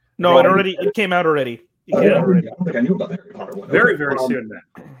soon. No, it came out already. I don't think I knew about the Harry Potter one. Very soon then,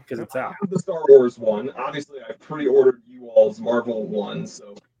 because it's out. The Star Wars one. Obviously, I pre-ordered you all's Marvel one.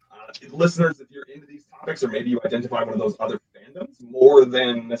 So, listeners, if you're into these topics, or maybe you identify one of those other fandoms more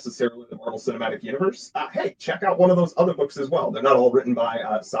than necessarily the Marvel Cinematic Universe, hey, check out one of those other books as well. They're not all written by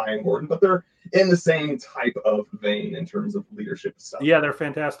Cy and Gordon, but they're in the same type of vein in terms of leadership stuff. Yeah, they're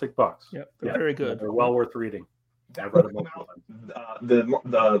fantastic books. Yep, they're very good. They're well worth reading. The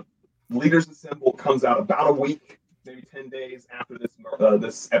Leaders Assemble comes out about a week, maybe 10 days after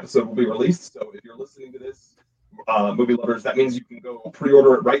this episode will be released. So if you're listening to this, movie lovers, that means you can go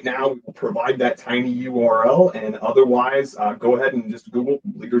pre-order it right now. We will provide that tiny URL, and otherwise, go ahead and just Google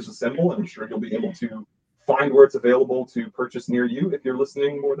Leaders Assemble, and I'm sure you'll be able to find where it's available to purchase near you if you're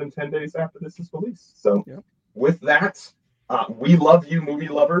listening more than 10 days after this is released. So with that, we love you, movie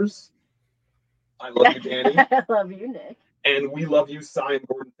lovers. I love you, Danny. I love you, Nick. And we love you, Cy and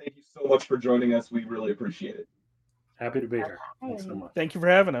Gordon. Thank you so much for joining us. We really appreciate it. Happy to be here. Thanks so much. Thank you for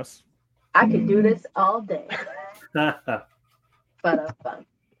having us. I could do this all day. But fun.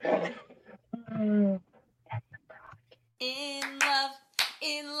 In love.